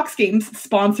Gray Fox Games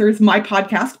sponsors my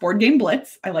podcast, Board Game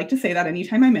Blitz. I like to say that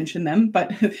anytime I mention them,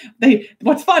 but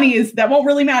what's funny is that won't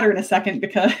really matter in a second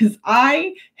because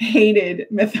I hated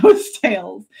Mythos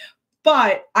Tales,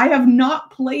 but I have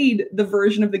not played the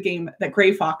version of the game that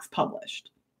Gray Fox published.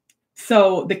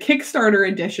 So the Kickstarter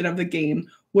edition of the game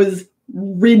was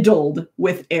riddled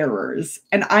with errors.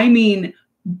 And I mean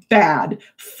bad,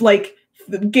 like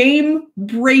the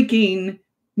game-breaking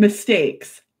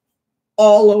mistakes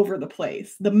all over the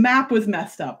place. The map was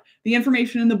messed up. The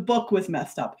information in the book was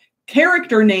messed up.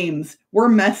 Character names were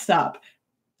messed up.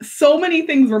 So many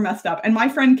things were messed up. And my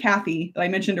friend Kathy, that I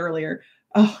mentioned earlier,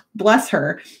 oh, bless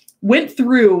her, went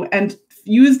through and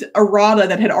used errata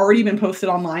that had already been posted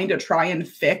online to try and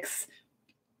fix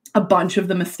a bunch of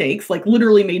the mistakes, like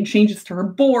literally made changes to her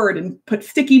board and put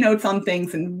sticky notes on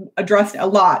things and addressed a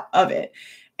lot of it.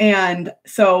 And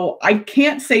so I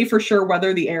can't say for sure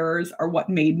whether the errors are what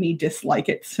made me dislike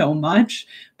it so much,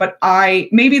 but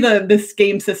maybe this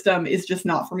game system is just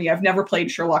not for me. I've never played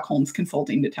Sherlock Holmes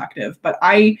Consulting Detective, but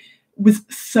I was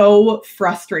so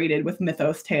frustrated with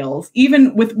Mythos Tales,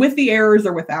 even with the errors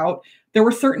or without. There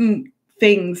were certain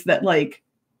things that, like,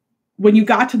 when you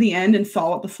got to the end and saw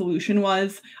what the solution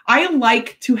was, I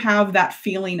like to have that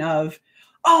feeling of,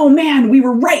 oh man, we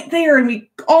were right there and we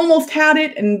almost had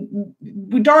it and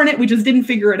darn it, we just didn't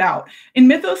figure it out. In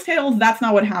Mythos Tales, that's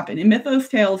not what happened. In Mythos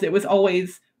Tales, it was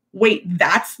always, wait,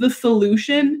 that's the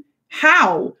solution?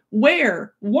 How?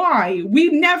 Where? Why? We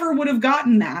never would have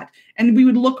gotten that. And we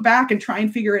would look back and try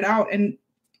and figure it out. And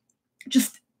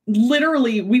just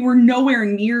literally, we were nowhere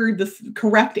near the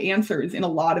correct answers in a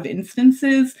lot of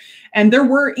instances. And there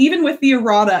were, even with the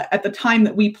errata at the time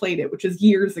that we played it, which is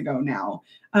years ago now,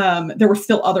 there were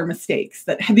still other mistakes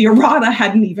that the errata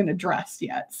hadn't even addressed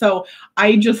yet. So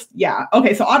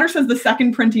Okay, so Otter says the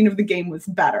second printing of the game was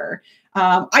better.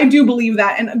 I do believe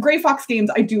that. And Gray Fox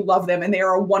Games, I do love them, and they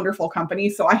are a wonderful company.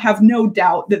 So I have no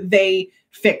doubt that they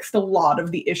fixed a lot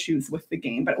of the issues with the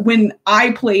game. But when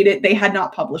I played it, they had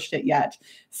not published it yet.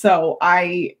 So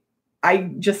I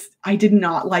did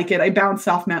not like it. I bounced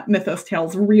off Mythos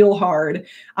Tales real hard.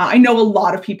 I know a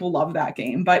lot of people love that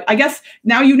game, but I guess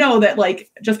now you know that, like,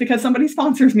 just because somebody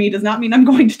sponsors me does not mean I'm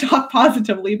going to talk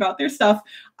positively about their stuff.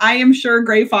 I am sure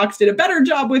Gray Fox did a better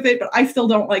job with it, but I still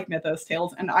don't like Mythos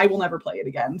Tales, and I will never play it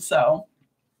again. So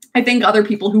I think other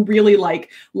people who really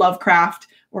like Lovecraft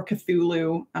or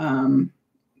Cthulhu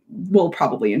will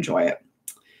probably enjoy it.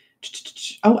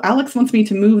 Oh, Alex wants me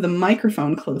to move the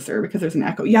microphone closer because there's an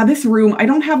echo. Yeah, this room, I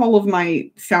don't have all of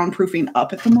my soundproofing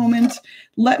up at the moment.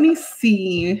 Let me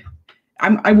see.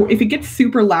 If it gets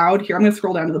super loud here, I'm going to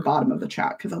scroll down to the bottom of the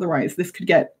chat because otherwise this could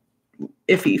get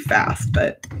iffy fast.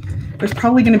 But there's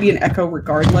probably going to be an echo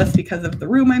regardless because of the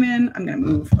room I'm in. I'm going to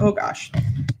move. Oh, gosh.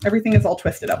 Everything is all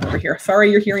twisted up over here. Sorry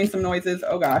you're hearing some noises.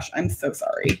 Oh, gosh. I'm so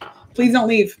sorry. Please don't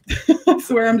leave. I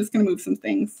swear I'm just going to move some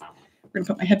things. We're going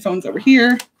to put my headphones over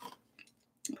here.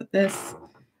 Put this.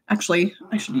 Actually,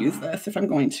 I should use this if I'm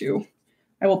going to.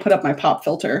 I will put up my pop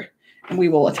filter and we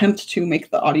will attempt to make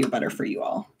the audio better for you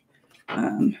all.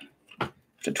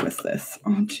 To twist this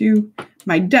onto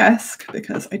my desk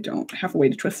because I don't have a way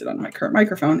to twist it on my current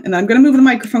microphone. And then I'm going to move the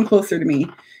microphone closer to me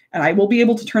and I will be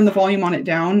able to turn the volume on it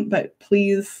down, but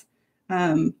please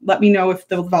let me know if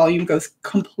the volume goes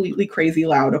completely crazy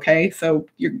loud. Okay. So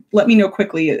let me know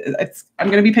quickly. I'm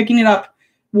going to be picking it up.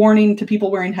 Warning to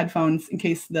people wearing headphones in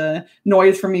case the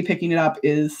noise from me picking it up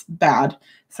is bad.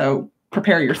 So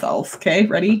prepare yourselves. Okay,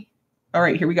 ready? All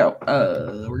right, here we go.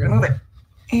 We're going to move it.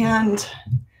 And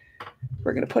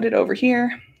we're going to put it over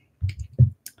here.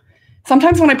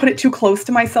 Sometimes when I put it too close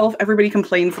to myself, everybody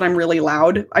complains that I'm really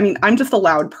loud. I mean, I'm just a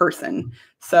loud person.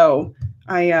 So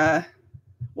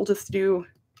we'll just do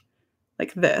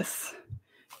like this.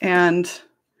 And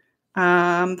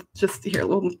just here,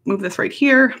 we'll move this right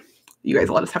here. You guys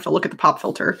will just have to look at the pop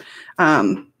filter.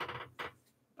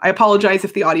 I apologize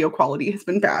if the audio quality has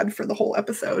been bad for the whole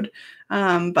episode,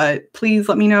 but please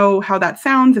let me know how that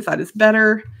sounds, if that is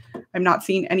better. I'm not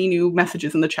seeing any new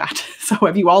messages in the chat. So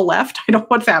have you all left? I don't know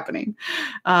what's happening.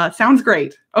 Sounds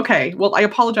great. Okay, well, I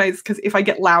apologize because if I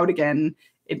get loud again,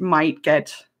 it might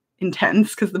get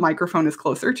intense because the microphone is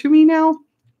closer to me now.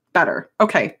 Better.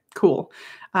 Okay, cool.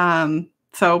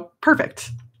 So perfect.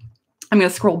 I'm going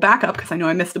to scroll back up because I know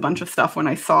I missed a bunch of stuff when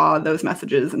I saw those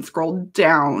messages and scroll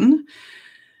down.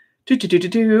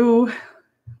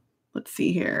 Let's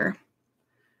see here.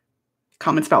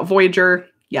 Comments about Voyager.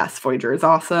 Yes, Voyager is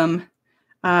awesome.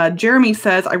 Jeremy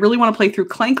says, I really want to play through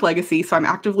Clank Legacy, so I'm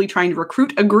actively trying to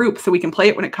recruit a group so we can play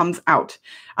it when it comes out.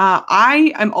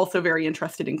 I am also very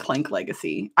interested in Clank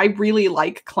Legacy. I really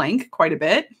like Clank quite a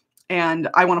bit, and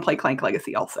I want to play Clank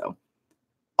Legacy also.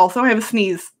 Also, I have a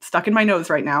sneeze stuck in my nose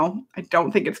right now. I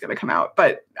don't think it's going to come out,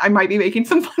 but I might be making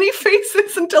some funny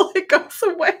faces until it goes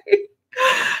away.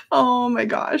 Oh my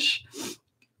gosh.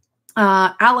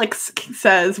 Alex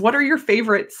says, what are your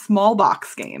favorite small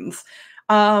box games?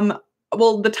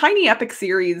 Well, the Tiny Epic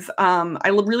series, I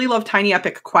really love Tiny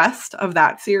Epic Quest of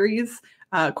that series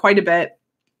quite a bit.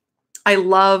 I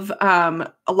love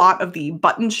a lot of the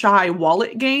Button Shy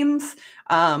wallet games.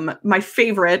 My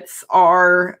favorites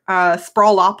are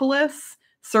Sprawlopolis,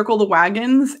 Circle the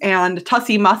Wagons, and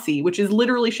Tussie Mussy, which is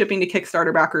literally shipping to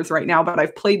Kickstarter backers right now, but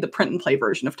I've played the print and play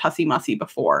version of Tussie Mussy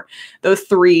before. Those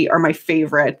three are my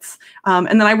favorites. And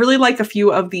then I really like a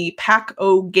few of the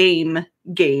Pack-O-Game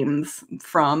games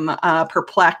from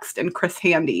Perplexed and Chris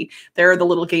Handy. They're the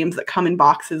little games that come in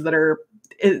boxes that are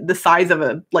the size of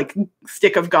a like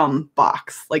stick of gum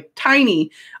box, like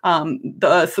tiny. Some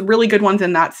really good ones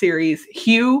in that series.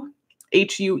 Hue,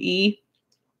 Hue,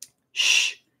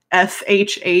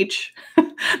 SHH.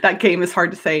 That game is hard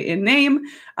to say in name.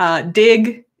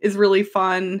 Dig is really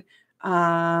fun.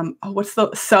 What's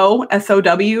the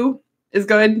SOW is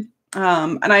good.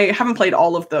 And I haven't played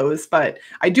all of those, but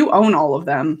I do own all of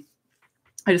them.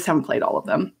 I just haven't played all of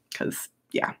them because,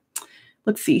 yeah.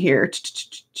 Let's see here.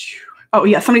 Oh,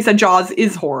 yeah. Somebody said Jaws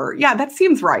is horror. Yeah, that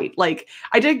seems right. Like,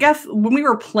 I did guess when we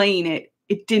were playing it,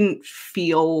 it didn't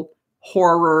feel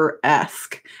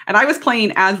horror-esque. And I was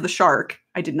playing as the shark.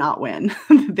 I did not win.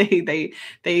 They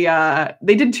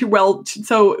did too well.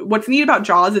 So what's neat about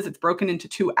Jaws is it's broken into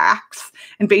 2 acts.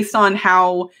 And based on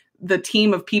how the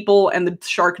team of people and the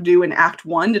shark do in Act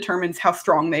 1 determines how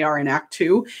strong they are in Act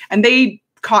 2. And they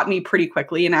caught me pretty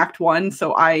quickly in Act 1,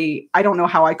 so I don't know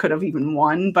how I could have even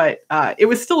won, but it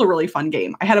was still a really fun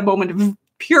game. I had a moment of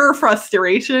pure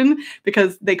frustration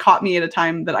because they caught me at a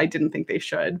time that I didn't think they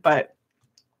should, but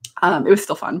it was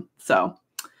still fun. So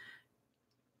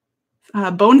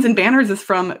Bones and Banners is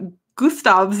from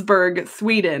Gustavsberg,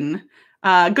 Sweden.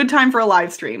 Good time for a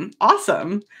live stream.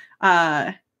 Awesome.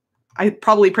 I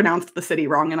probably pronounced the city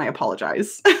wrong, and I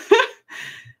apologize.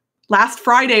 Last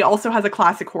Friday also has a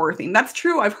classic horror theme. That's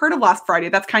true. I've heard of Last Friday.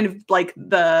 That's kind of like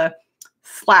the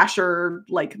slasher,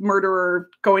 like murderer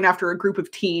going after a group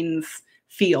of teens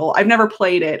feel. I've never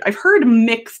played it. I've heard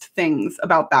mixed things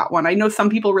about that one. I know some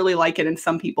people really like it and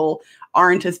some people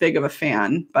aren't as big of a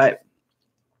fan, but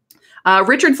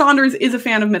Richard Saunders is a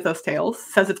fan of Mythos Tales,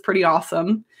 says it's pretty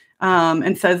awesome,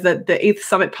 and says that the 8th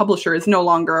Summit publisher is no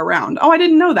longer around. Oh, I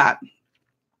didn't know that.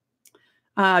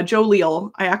 Joe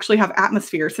Leal, I actually have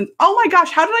Atmosphere since, oh my gosh,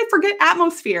 how did I forget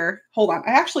Atmosphere? Hold on,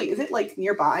 is it like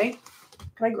nearby?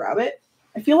 Can I grab it?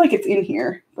 I feel like it's in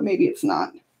here, but maybe it's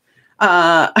not.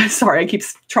 Sorry, I keep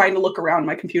trying to look around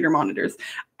my computer monitors.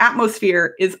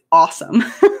 Atmosphere is awesome.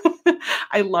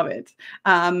 I love it.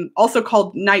 Also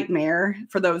called Nightmare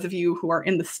for those of you who are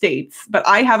in the States, but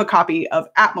I have a copy of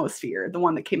Atmosphere, the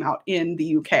one that came out in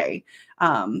the UK.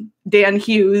 Dan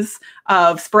Hughes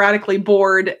of Sporadically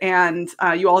Bored, and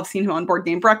you all have seen him on Board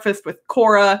Game Breakfast with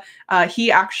Cora.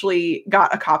 He actually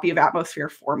got a copy of Atmosphere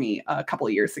for me a couple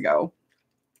of years ago.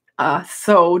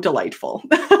 So delightful.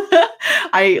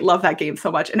 I love that game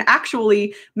so much. And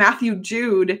actually, Matthew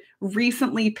Jude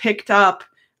recently picked up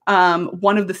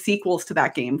one of the sequels to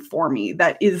that game for me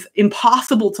that is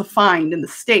impossible to find in the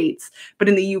States, but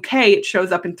in the UK, it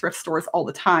shows up in thrift stores all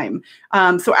the time.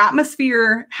 So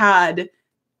Atmosphere had,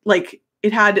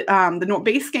 the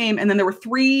base game, and then there were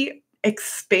 3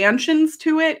 expansions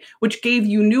to it, which gave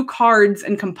you new cards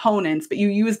and components, but you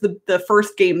used the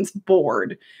first game's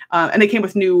board. And they came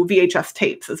with new VHS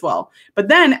tapes as well. But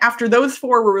then after those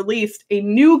 4 were released, a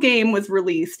new game was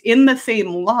released in the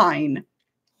same line.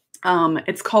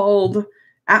 It's called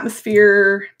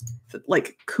Atmosphere,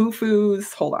 like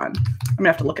Khufu's. Hold on. I'm going to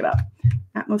have to look it up.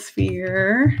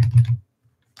 Atmosphere.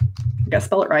 I got to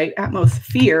spell it right.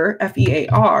 Atmosphere,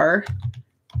 F-E-A-R.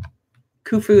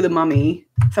 Khufu the Mummy.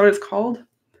 Is that what it's called?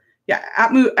 Yeah,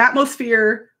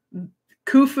 Atmosphere,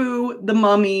 Khufu the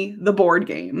Mummy, the board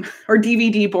game, or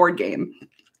DVD board game.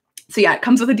 So yeah, it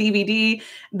comes with a DVD,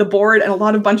 the board, and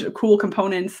a bunch of cool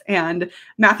components. And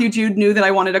Matthew Jude knew that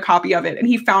I wanted a copy of it, and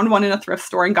he found one in a thrift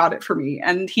store and got it for me.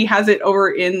 And he has it over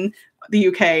in the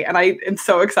UK, and I am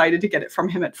so excited to get it from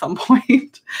him at some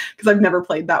point because I've never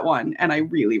played that one, and I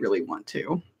really, really want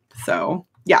to. So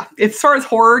yeah, as far as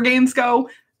horror games go,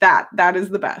 that is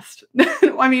the best.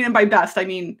 I mean, and by best, I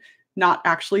mean not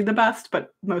actually the best,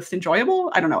 but most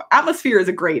enjoyable. I don't know. Atmosphere is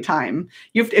a great time.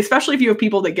 Especially if you have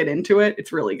people that get into it,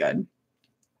 it's really good.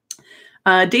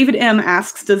 David M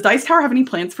asks, does Dice Tower have any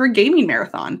plans for a gaming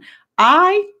marathon?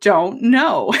 I don't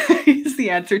know is the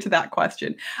answer to that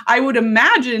question. I would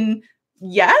imagine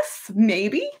yes,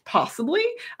 maybe, possibly.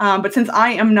 But since I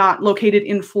am not located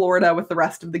in Florida with the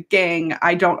rest of the gang,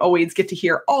 I don't always get to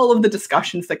hear all of the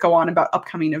discussions that go on about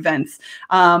upcoming events.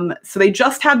 So they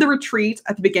just had the retreat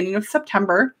at the beginning of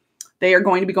September. They are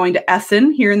going to be going to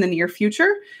Essen here in the near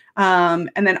future.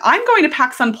 And then I'm going to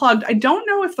PAX Unplugged. I don't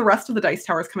know if the rest of the Dice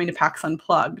Tower is coming to PAX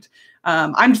Unplugged.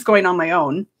 I'm just going on my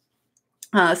own.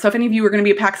 So if any of you are going to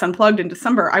be at PAX Unplugged in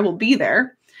December, I will be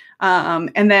there.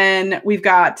 And then we've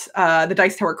got the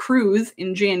Dice Tower Cruise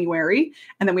in January.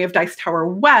 And then we have Dice Tower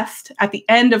West at the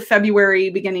end of February,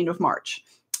 beginning of March.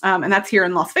 And that's here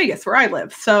in Las Vegas, where I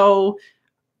live. So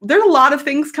there's a lot of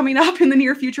things coming up in the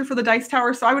near future for the Dice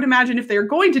Tower. So I would imagine if they're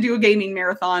going to do a gaming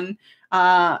marathon,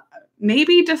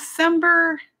 maybe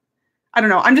December. I don't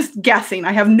know. I'm just guessing.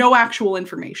 I have no actual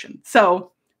information.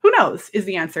 So who knows is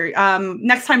the answer.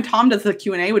 Next time Tom does the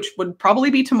Q&A, which would probably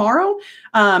be tomorrow,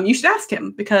 you should ask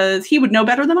him because he would know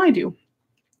better than I do.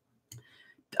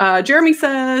 Jeremy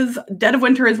says, Dead of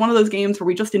Winter is one of those games where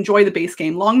we just enjoy the base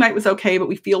game. Long Night was okay, but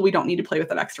we feel we don't need to play with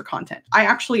that extra content. I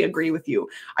actually agree with you.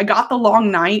 I got the Long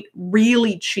Night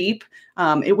really cheap.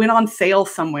 It went on sale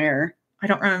somewhere. I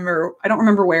don't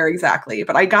remember where exactly,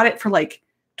 but I got it for like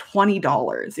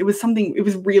 $20. It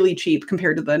was really cheap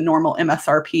compared to the normal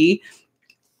MSRP.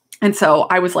 And so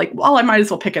I was like, well, I might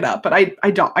as well pick it up, but I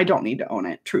don't need to own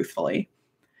it, truthfully.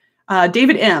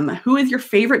 David M, who is your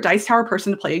favorite Dice Tower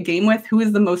person to play a game with? Who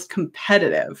is the most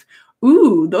competitive?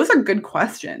 Ooh, those are good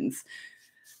questions.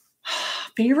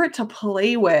 Favorite to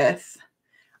play with?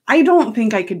 I don't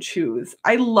think I could choose.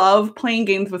 I love playing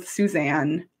games with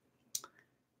Suzanne.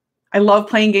 I love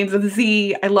playing games with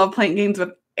Z. I love playing games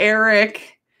with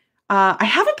Eric. I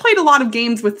haven't played a lot of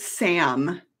games with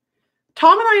Sam.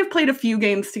 Tom and I have played a few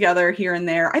games together here and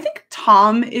there. I think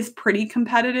Tom is pretty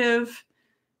competitive.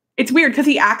 It's weird because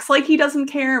he acts like he doesn't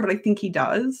care, but I think he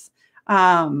does.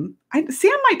 Sam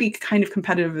might be kind of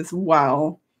competitive as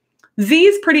well.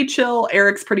 Z's pretty chill.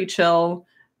 Eric's pretty chill.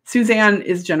 Suzanne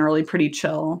is generally pretty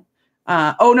chill.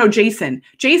 Oh no, Jason.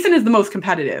 Jason is the most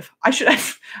competitive. I should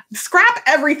scrap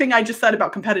everything I just said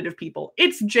about competitive people.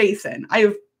 It's Jason.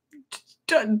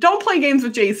 Don't play games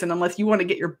with Jason unless you want to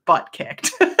get your butt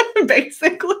kicked,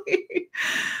 basically.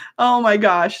 Oh my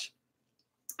gosh.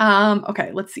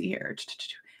 Okay, let's see here.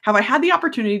 Have I had the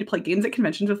opportunity to play games at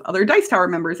conventions with other Dice Tower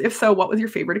members? If so, what was your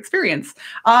favorite experience?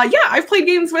 Yeah, I've played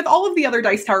games with all of the other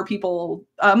Dice Tower people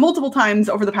multiple times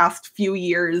over the past few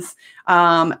years.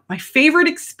 My favorite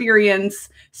experience,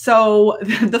 so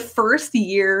the first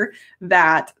year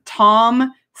that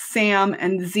Tom, Sam,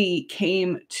 and Z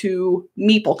came to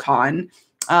MeepleCon,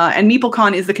 and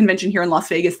MeepleCon is the convention here in Las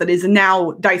Vegas that is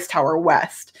now Dice Tower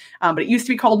West, but it used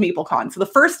to be called MeepleCon. So the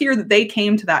first year that they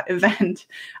came to that event,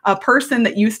 a person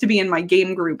that used to be in my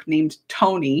game group named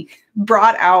Tony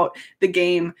brought out the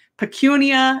game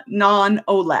Pecunia non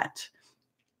Olet,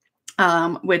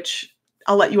 which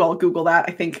I'll let you all Google that.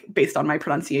 I think based on my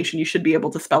pronunciation, you should be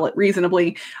able to spell it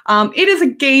reasonably. It is a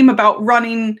game about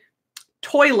running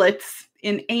toilets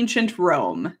in ancient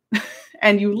Rome.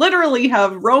 And you literally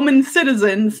have Roman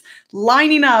citizens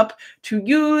lining up to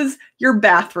use your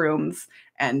bathrooms.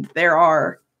 And there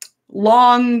are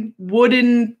long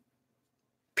wooden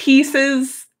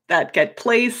pieces that get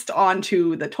placed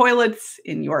onto the toilets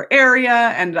in your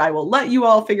area. And I will let you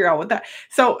all figure out what that.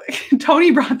 So Tony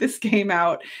brought this game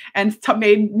out and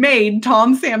made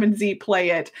Tom, Sam, and Z play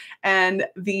it. And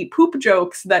the poop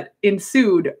jokes that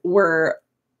ensued were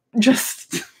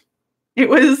just... It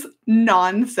was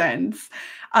nonsense.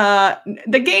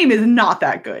 The game is not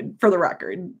that good, for the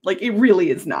record. Like, it really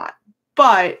is not.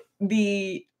 But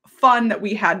the fun that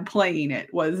we had playing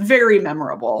it was very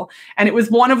memorable. And it was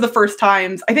one of the first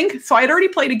times, I think, so I had already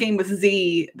played a game with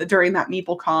Z during that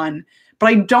MeepleCon, but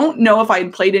I don't know if I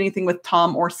had played anything with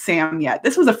Tom or Sam yet.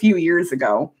 This was a few years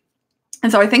ago.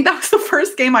 And so I think that was the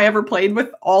first game I ever played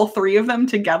with all three of them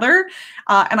together.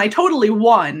 And I totally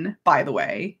won, by the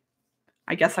way.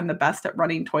 I guess I'm the best at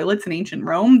running toilets in ancient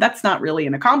Rome. That's not really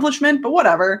an accomplishment, but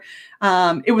whatever.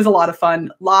 It was a lot of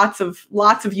fun. Lots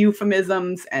of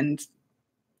euphemisms and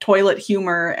toilet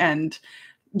humor. And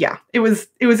yeah, it was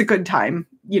a good time,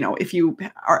 you know, if you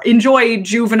enjoy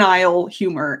juvenile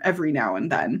humor every now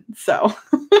and then. So,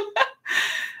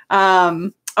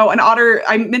 oh, and Otter,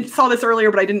 saw this earlier,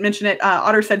 but I didn't mention it.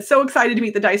 Otter said, so excited to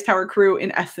meet the Dice Tower crew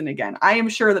in Essen again. I am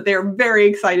sure that they are very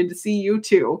excited to see you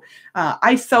too.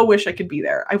 I so wish I could be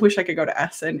there. I wish I could go to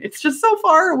Essen. It's just so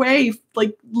far away,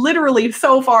 like literally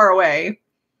so far away.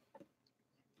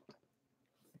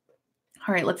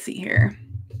 All right, let's see here.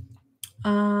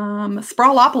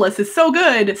 Sprawlopolis is so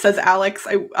good, says Alex.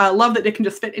 I love that it can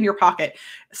just fit in your pocket.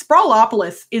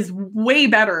 Sprawlopolis is way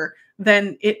better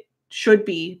than it should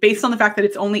be based on the fact that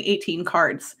it's only 18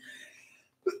 cards.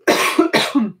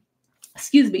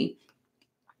 Excuse me.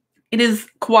 It is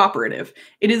cooperative.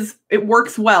 It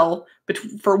works well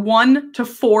for 1 to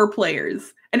 4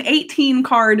 players. An 18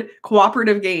 card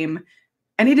cooperative game,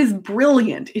 and it is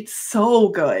brilliant. It's so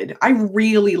good. I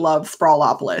really love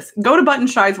Sprawlopolis. Go to Button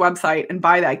Shy's website and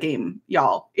buy that game,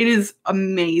 y'all. It is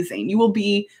amazing. You will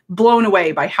be blown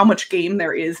away by how much game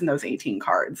there is in those 18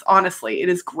 cards. Honestly, it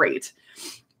is great.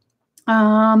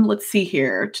 Let's see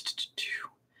here.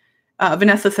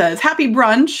 Vanessa says, happy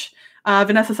brunch.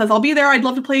 Vanessa says, I'll be there. I'd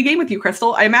love to play a game with you,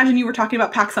 Crystal. I imagine you were talking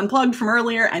about PAX Unplugged from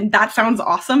earlier, and that sounds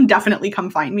awesome. Definitely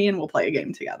come find me and we'll play a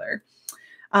game together.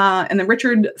 And then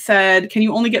Richard said, can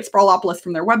you only get Sprawlopolis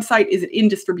from their website? Is it in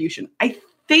distribution? I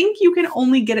think you can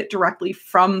only get it directly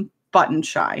from Button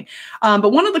Shy.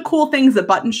 But one of the cool things that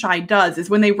Button Shy does is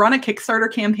when they run a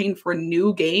Kickstarter campaign for a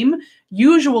new game,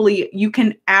 usually you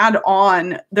can add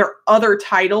on their other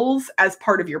titles as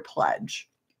part of your pledge.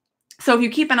 So if you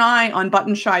keep an eye on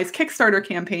Button Shy's Kickstarter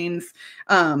campaigns,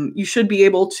 you should be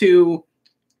able to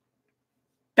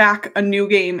back a new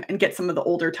game and get some of the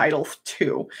older titles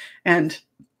too. And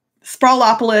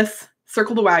Sprawlopolis,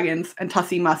 Circle the Wagons, and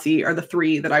Tussie Mussy are the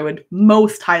 3 that I would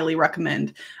most highly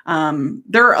recommend.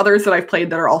 There are others that I've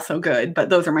played that are also good, but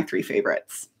those are my 3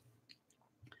 favorites.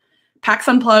 PAX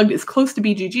Unplugged is close to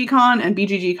BGG Con, and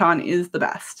BGG Con is the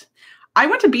best. I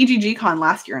went to BGG Con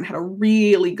last year and had a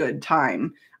really good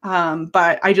time,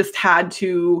 but I just had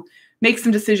to make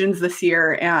some decisions this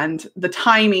year, and the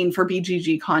timing for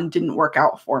BGG Con didn't work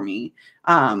out for me.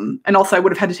 And also I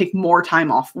would have had to take more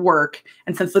time off work.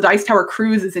 And since the Dice Tower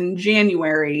Cruise is in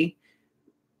January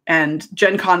and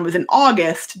Gen Con was in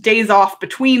August, days off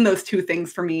between those 2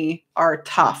 things for me are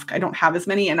tough. I don't have as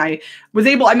many. And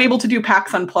I'm able to do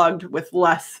PAX Unplugged with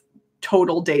less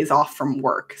total days off from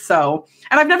work. So,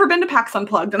 and I've never been to PAX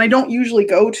Unplugged, and I don't usually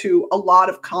go to a lot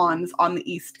of cons on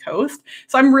the East Coast.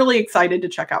 So I'm really excited to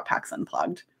check out PAX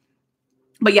Unplugged.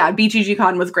 But yeah, BGG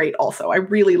Con was great also. I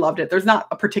really loved it. There's not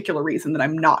a particular reason that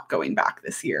I'm not going back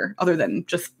this year, other than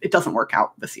just it doesn't work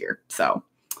out this year. So,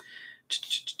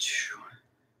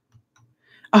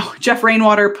 oh, Jeff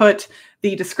Rainwater put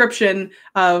the description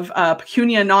of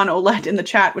Pecunia non-OLED in the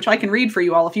chat, which I can read for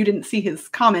you all if you didn't see his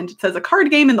comment. It says, a card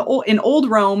game in old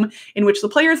Rome in which the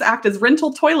players act as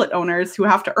rental toilet owners who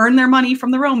have to earn their money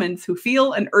from the Romans who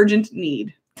feel an urgent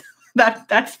need.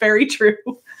 That's very true.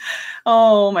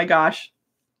 Oh my gosh.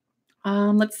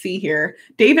 Let's see here.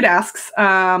 David asks,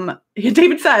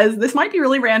 David says, this might be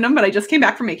really random, but I just came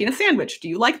back from making a sandwich. Do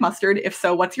you like mustard? If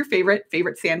so, what's your favorite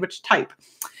sandwich type?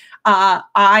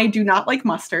 I do not like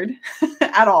mustard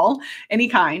at all, any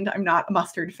kind. I'm not a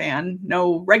mustard fan.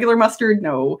 No regular mustard,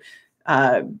 no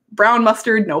brown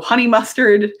mustard, no honey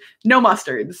mustard, no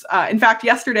mustards. In fact,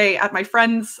 yesterday at my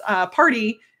friend's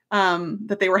party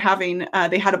that they were having,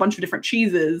 they had a bunch of different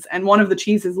cheeses, and one of the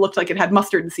cheeses looked like it had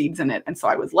mustard seeds in it, and so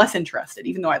I was less interested,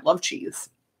 even though I love cheese.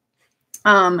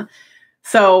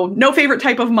 So no favorite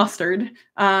type of mustard.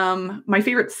 My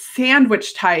favorite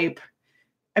sandwich type,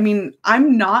 I mean,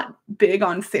 I'm not big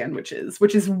on sandwiches,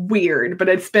 which is weird, but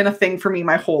it's been a thing for me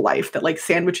my whole life that like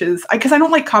sandwiches, because I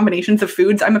don't like combinations of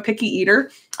foods. I'm a picky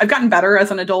eater. I've gotten better as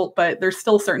an adult, but there's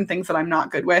still certain things that I'm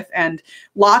not good with. And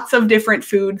lots of different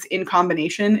foods in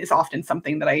combination is often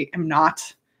something that I am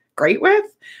not great with.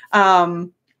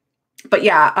 But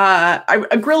yeah,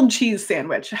 a grilled cheese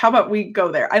sandwich. How about we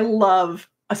go there? I love,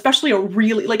 especially a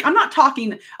really, like, I'm not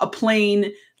talking a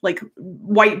plain like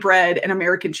white bread and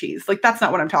American cheese. Like, that's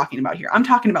not what I'm talking about here. I'm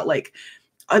talking about like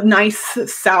a nice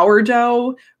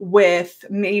sourdough with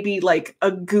maybe like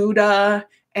a Gouda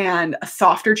and a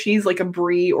softer cheese, like a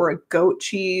brie or a goat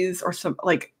cheese or some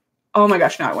like, oh my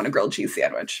gosh, now I want a grilled cheese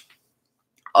sandwich.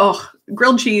 Oh,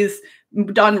 grilled cheese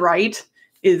done right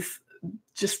is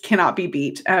just cannot be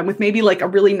beat. With maybe like a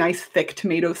really nice thick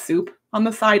tomato soup on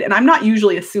the side. And I'm not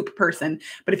usually a soup person,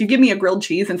 but if you give me a grilled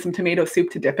cheese and some tomato soup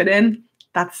to dip it in,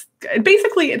 that's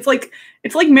basically, it's like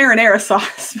marinara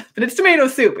sauce, but it's tomato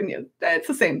soup, and it's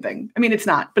the same thing. I mean, it's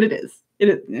not, but it is. It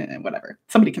is, whatever.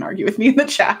 Somebody can argue with me in the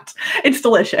chat. It's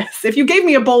delicious. If you gave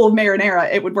me a bowl of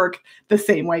marinara, it would work the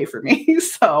same way for me.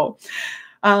 So,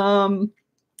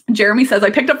 Jeremy says, I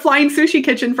picked up Flying Sushi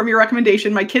Kitchen from your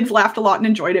recommendation. My kids laughed a lot and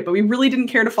enjoyed it, but we really didn't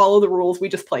care to follow the rules. We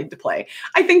just played to play.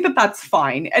 I think that that's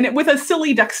fine. And with a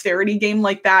silly dexterity game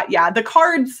like that, yeah, the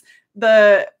cards,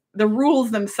 the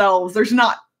rules themselves, there's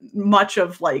not much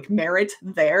of like merit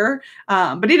there.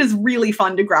 But it is really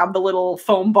fun to grab the little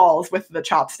foam balls with the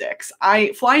chopsticks.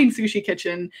 Flying Sushi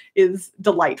Kitchen is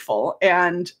delightful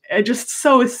and just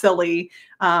so silly.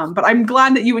 But I'm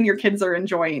glad that you and your kids are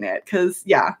enjoying it because,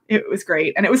 yeah, it was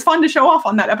great. And it was fun to show off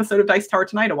on that episode of Dice Tower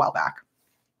Tonight a while back.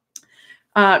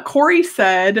 Corey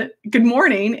said, good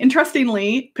morning.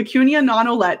 Interestingly, pecunia non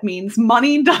olet means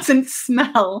money doesn't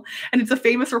smell. And it's a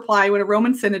famous reply when a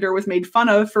Roman senator was made fun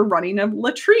of for running a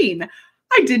latrine.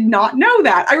 I did not know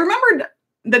that. I remembered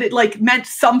that it like meant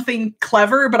something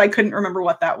clever, but I couldn't remember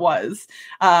what that was.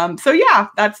 So yeah,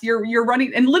 that's you're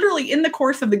running. And literally in the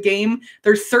course of the game,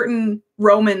 there's certain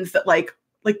Romans that like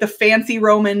the fancy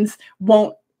Romans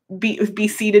won't be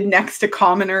seated next to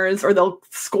commoners, or they'll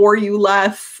score you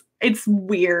less. It's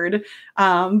weird.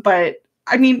 But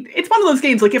I mean, it's one of those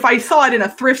games. Like if I saw it in a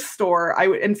thrift store,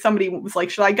 and somebody was like,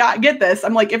 should I get this?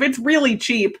 I'm like, if it's really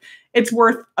cheap, it's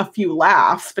worth a few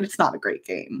laughs, but it's not a great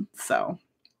game. So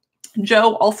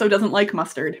Joe also doesn't like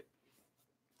mustard.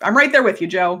 I'm right there with you,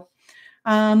 Joe.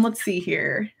 Let's see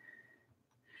here.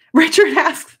 Richard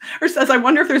asks or says, I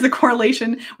wonder if there's a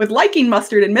correlation with liking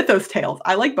mustard and Mythos Tales.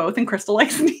 I like both and Crystal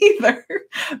likes neither.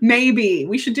 Maybe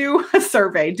we should do a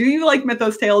survey. Do you like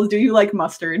Mythos Tales? Do you like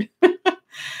mustard?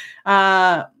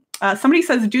 Somebody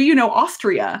says, do you know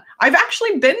Austria? I've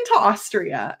actually been to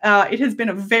Austria. It has been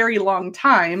a very long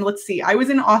time. Let's see. I was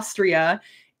in Austria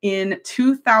in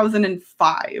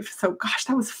 2005. So gosh,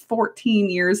 that was 14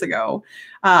 years ago.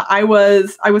 I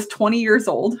was 20 years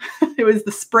old. It was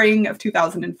the spring of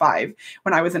 2005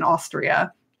 when I was in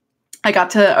Austria. I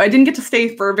didn't get to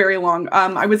stay for very long.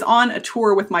 I was on a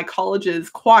tour with my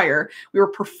college's choir. We were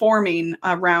performing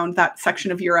around that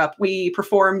section of Europe. We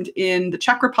performed in the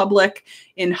Czech Republic,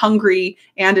 in Hungary,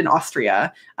 and in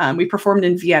Austria. We performed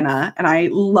in Vienna, and I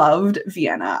loved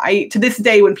Vienna. To this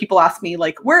day, when people ask me,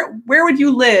 like, where would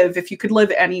you live if you could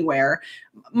live anywhere?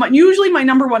 Usually my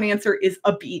number one answer is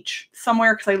a beach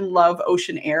somewhere, because I love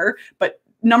ocean air. But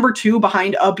number two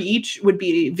behind a beach would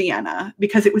be Vienna,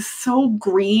 because it was so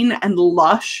green and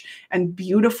lush and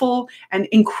beautiful and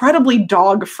incredibly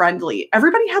dog friendly.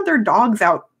 Everybody had their dogs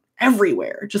out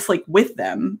everywhere, just like with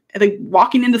them, like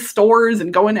walking into stores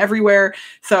and going everywhere.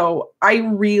 So I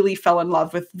really fell in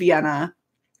love with Vienna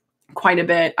quite a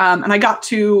bit. And I got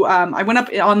to, I went up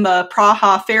on the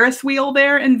Praha Ferris wheel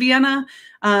there in Vienna.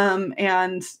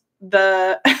 And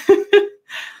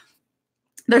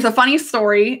there's a funny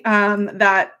story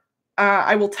that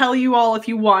I will tell you all if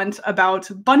you want about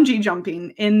bungee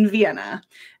jumping in Vienna.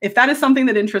 If that is something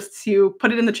that interests you,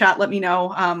 put it in the chat. Let me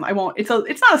know. I won't. It's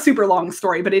not a super long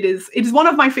story, but it is one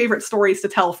of my favorite stories to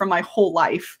tell from my whole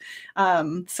life.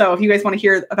 So if you guys want to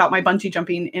hear about my bungee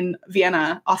jumping in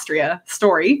Vienna, Austria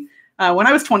story when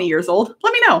I was 20 years old,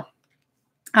 let me know.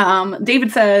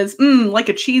 David says, like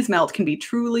a cheese melt can be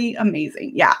truly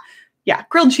amazing. Yeah,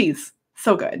 grilled cheese,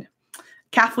 so good.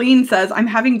 Kathleen says, I'm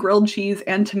having grilled cheese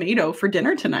and tomato for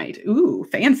dinner tonight. Ooh,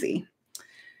 fancy.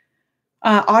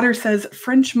 Otter says,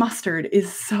 French mustard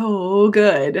is so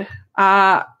good.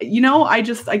 I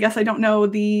guess I don't know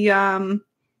the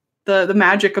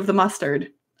magic of the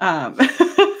mustard.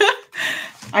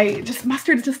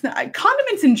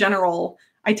 Condiments in general,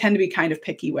 I tend to be kind of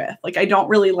picky with. Like, I don't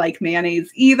really like mayonnaise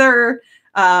either.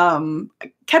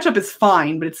 Ketchup is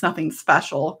fine, but it's nothing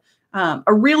special.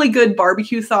 A really good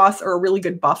barbecue sauce or a really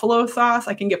good buffalo sauce,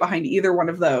 I can get behind either one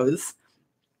of those.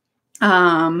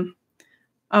 Bye,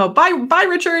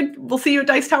 Richard. We'll see you at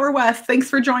Dice Tower West. Thanks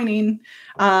for joining.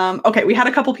 Okay, we had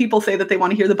a couple people say that they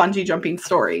want to hear the bungee jumping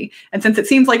story. And since it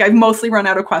seems like I've mostly run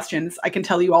out of questions, I can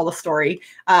tell you all the story.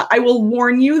 I will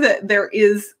warn you that there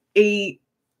is a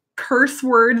curse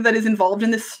word that is involved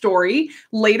in this story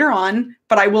later on,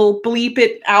 but I will bleep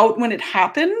it out when it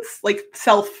happens, like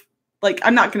like,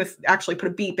 I'm not going to actually put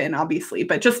a beep in, obviously,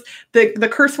 but just the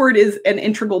curse word is an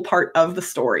integral part of the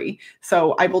story.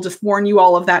 So I will just warn you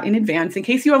all of that in advance. In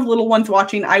case you have little ones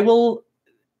watching, I will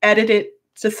edit it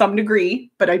to some degree,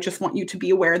 but I just want you to be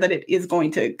aware that it is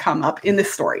going to come up in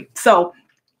this story. So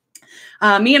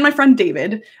me and my friend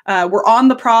David were on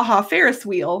the Praha Ferris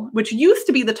wheel, which used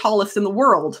to be the tallest in the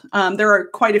world. There are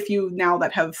quite a few now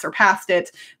that have surpassed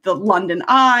it. The London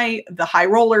Eye, the High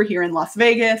Roller here in Las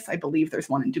Vegas. I believe there's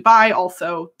one in Dubai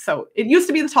also. So it used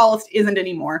to be the tallest, isn't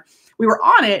anymore. We were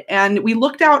on it and we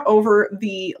looked out over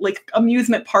the like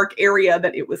amusement park area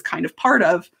that it was kind of part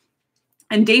of.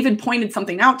 And David pointed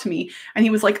something out to me and he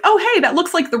was like, oh, hey, that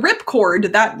looks like the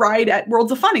Ripcord, that ride at Worlds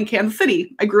of Fun in Kansas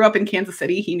City. I grew up in Kansas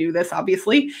City. He knew this,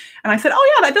 obviously. And I said,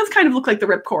 oh, yeah, that does kind of look like the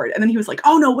Ripcord. And then he was like,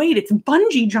 oh, no, wait, it's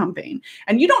bungee jumping.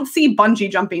 And you don't see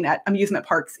bungee jumping at amusement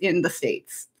parks in the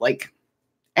States, like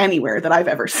anywhere that I've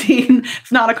ever seen.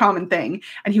 It's not a common thing.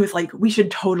 And he was like, we should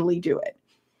totally do it.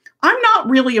 I'm not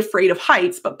really afraid of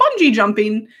heights, but bungee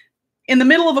jumping in the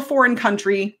middle of a foreign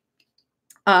country,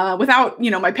 without,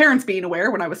 my parents being aware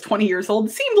when I was 20 years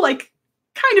old, seemed like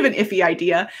kind of an iffy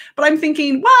idea. But I'm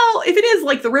thinking, well, if it is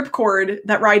like the Ripcord,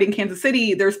 that ride in Kansas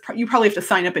City, you probably have to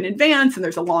sign up in advance and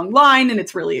there's a long line and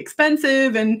it's really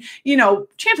expensive. And,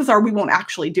 chances are we won't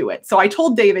actually do it. So I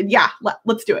told David, yeah,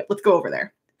 let's do it. Let's go over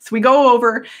there. So we go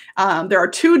over, there are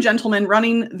two gentlemen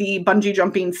running the bungee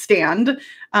jumping stand,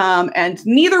 and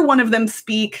neither one of them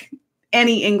speak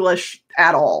any English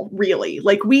at all, really.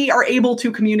 Like, we are able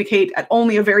to communicate at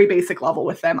only a very basic level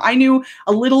with them. I knew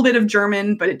a little bit of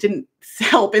German, but it didn't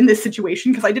help in this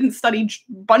situation because I didn't study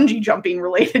bungee jumping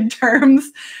related terms.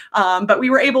 But we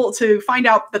were able to find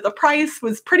out that the price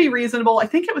was pretty reasonable. I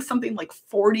think it was something like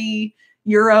 40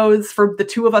 euros for the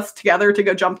two of us together to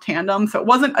go jump tandem. So it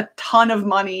wasn't a ton of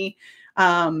money.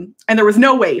 And there was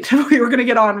no wait. We were going to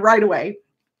get on right away.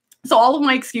 So all of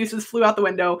my excuses flew out the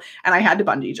window and I had to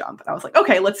bungee jump. And I was like,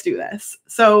 okay, let's do this.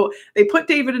 So they put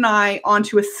David and I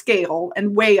onto a scale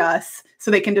and weigh us so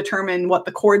they can determine what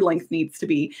the cord length needs to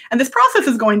be. And this process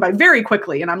is going by very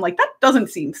quickly. And I'm like, that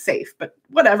doesn't seem safe, but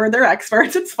whatever, they're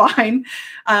experts, it's fine.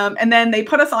 And then they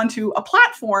put us onto a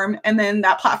platform, and then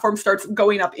that platform starts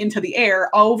going up into the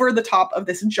air over the top of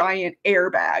this giant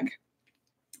airbag.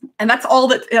 And that's all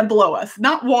that's below us.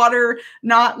 Not water,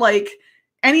 not like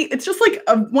it's just like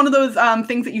one of those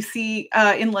things that you see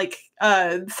in like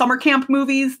summer camp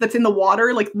movies that's in the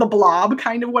water, like the Blob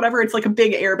kind of whatever. It's like a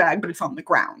big airbag, but it's on the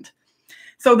ground.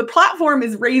 So the platform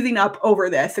is raising up over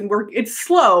this, and it's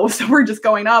slow. So we're just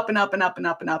going up and up and up and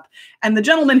up and up. And the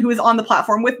gentleman who is on the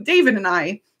platform with David and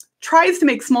I tries to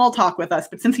make small talk with us,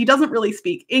 but since he doesn't really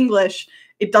speak English,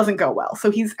 it doesn't go well. So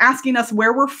he's asking us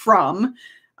where we're from,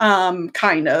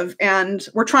 kind of, and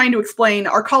we're trying to explain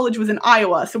our college was in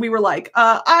Iowa. So we were like,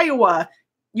 Iowa,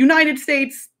 United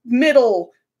States, middle,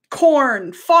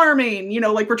 corn, farming,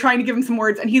 like we're trying to give him some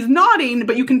words, and he's nodding,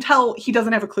 but you can tell he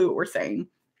doesn't have a clue what we're saying,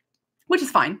 which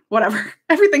is fine, whatever.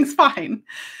 Everything's fine.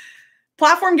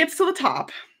 Platform gets to the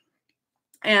top,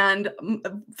 and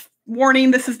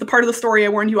warning, this is the part of the story I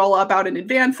warned you all about in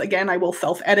advance. Again, I will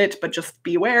self-edit, but just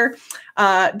be aware.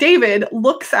 David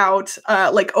looks out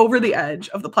like over the edge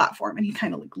of the platform, and he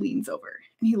kind of like leans over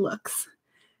and he looks.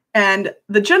 And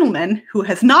the gentleman, who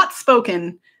has not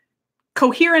spoken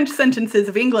coherent sentences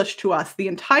of English to us the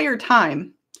entire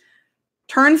time,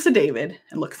 turns to David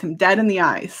and looks him dead in the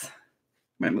eyes.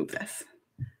 I'm going to move this.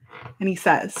 And he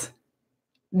says,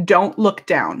 "Don't look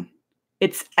down.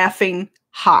 It's effing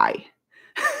high."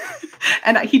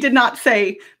 And he did not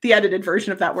say the edited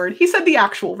version of that word. He said the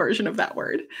actual version of that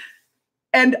word.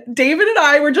 And David and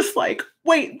I were just like,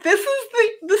 wait, this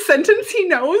is the sentence he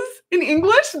knows in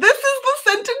English? This is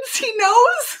the sentence he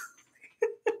knows?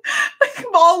 Like,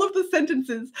 of all of the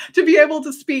sentences to be able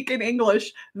to speak in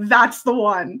English, that's the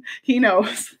one he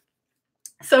knows.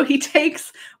 So he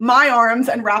takes my arms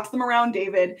and wraps them around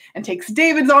David, and takes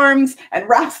David's arms and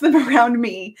wraps them around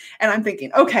me. And I'm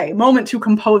thinking, okay, moment to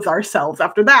compose ourselves.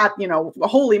 After that,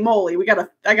 holy moly,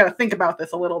 I gotta think about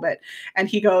this a little bit. And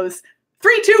he goes,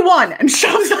 3, 2, 1, and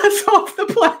shoves us off the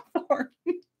platform.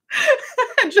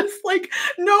 And just like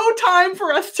no time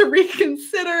for us to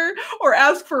reconsider or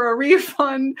ask for a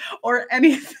refund or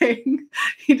anything.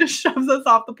 He just shoves us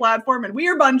off the platform, and we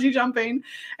are bungee jumping.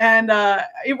 And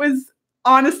it was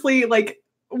honestly like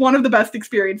one of the best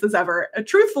experiences ever.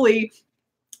 Truthfully,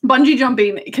 bungee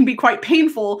jumping can be quite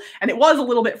painful, and it was a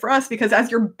little bit for us because as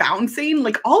you're bouncing,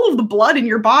 like all of the blood in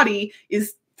your body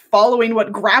is following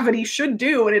what gravity should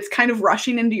do, and it's kind of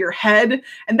rushing into your head,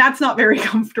 and that's not very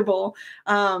comfortable.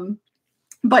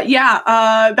 But yeah,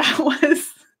 that was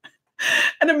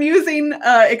an amusing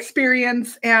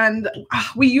experience. And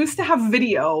we used to have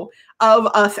video of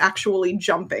us actually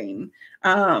jumping.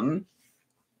 And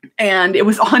it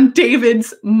was on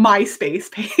David's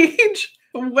MySpace page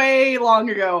way long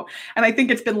ago. And I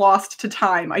think it's been lost to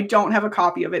time. I don't have a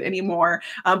copy of it anymore.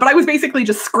 But I was basically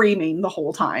just screaming the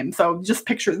whole time. So just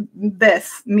picture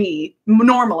this, me,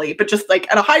 normally, but just like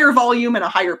at a higher volume and a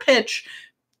higher pitch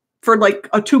for like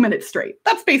a 2 minute straight.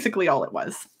 That's basically all it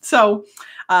was. So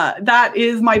that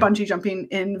is my bungee jumping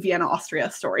in Vienna,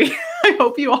 Austria story. I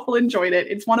hope you all enjoyed it.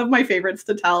 It's one of my favorites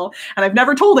to tell, and I've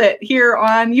never told it here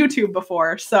on YouTube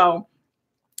before. So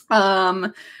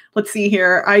let's see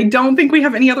here. I don't think we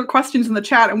have any other questions in the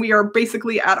chat, and we are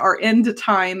basically at our end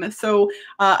time. So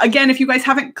again, if you guys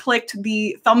haven't clicked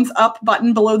the thumbs up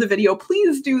button below the video,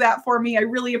 please do that for me. I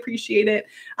really appreciate it.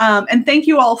 And thank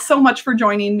you all so much for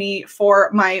joining me for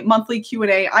my monthly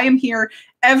Q&A. I am here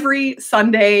every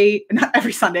Sunday, not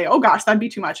every Sunday. Oh gosh, that'd be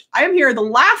too much. I am here the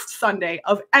last Sunday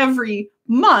of every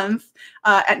month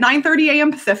at 9:30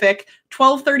 a.m. Pacific,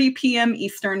 12:30 p.m.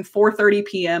 Eastern, 4:30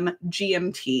 p.m.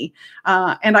 GMT.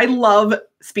 And I love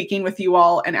speaking with you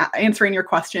all and answering your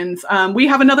questions. We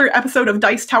have another episode of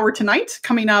Dice Tower tonight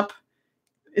coming up.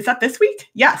 Is that this week?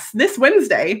 Yes, this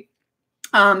Wednesday.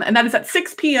 And that is at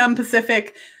 6 p.m.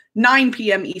 Pacific, 9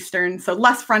 p.m. Eastern, so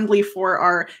less friendly for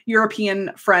our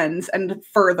European friends and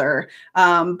further.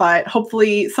 But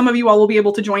hopefully some of you all will be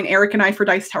able to join Eric and I for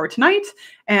Dice Tower tonight.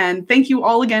 And thank you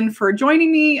all again for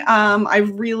joining me.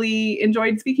 I've really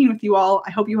enjoyed speaking with you all.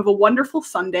 I hope you have a wonderful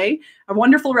Sunday, a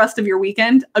wonderful rest of your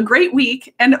weekend, a great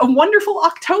week, and a wonderful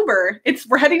October.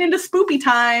 We're heading into spooky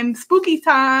time.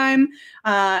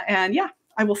 And yeah,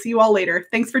 I will see you all later.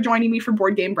 Thanks for joining me for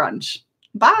Board Game Brunch.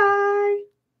 Bye.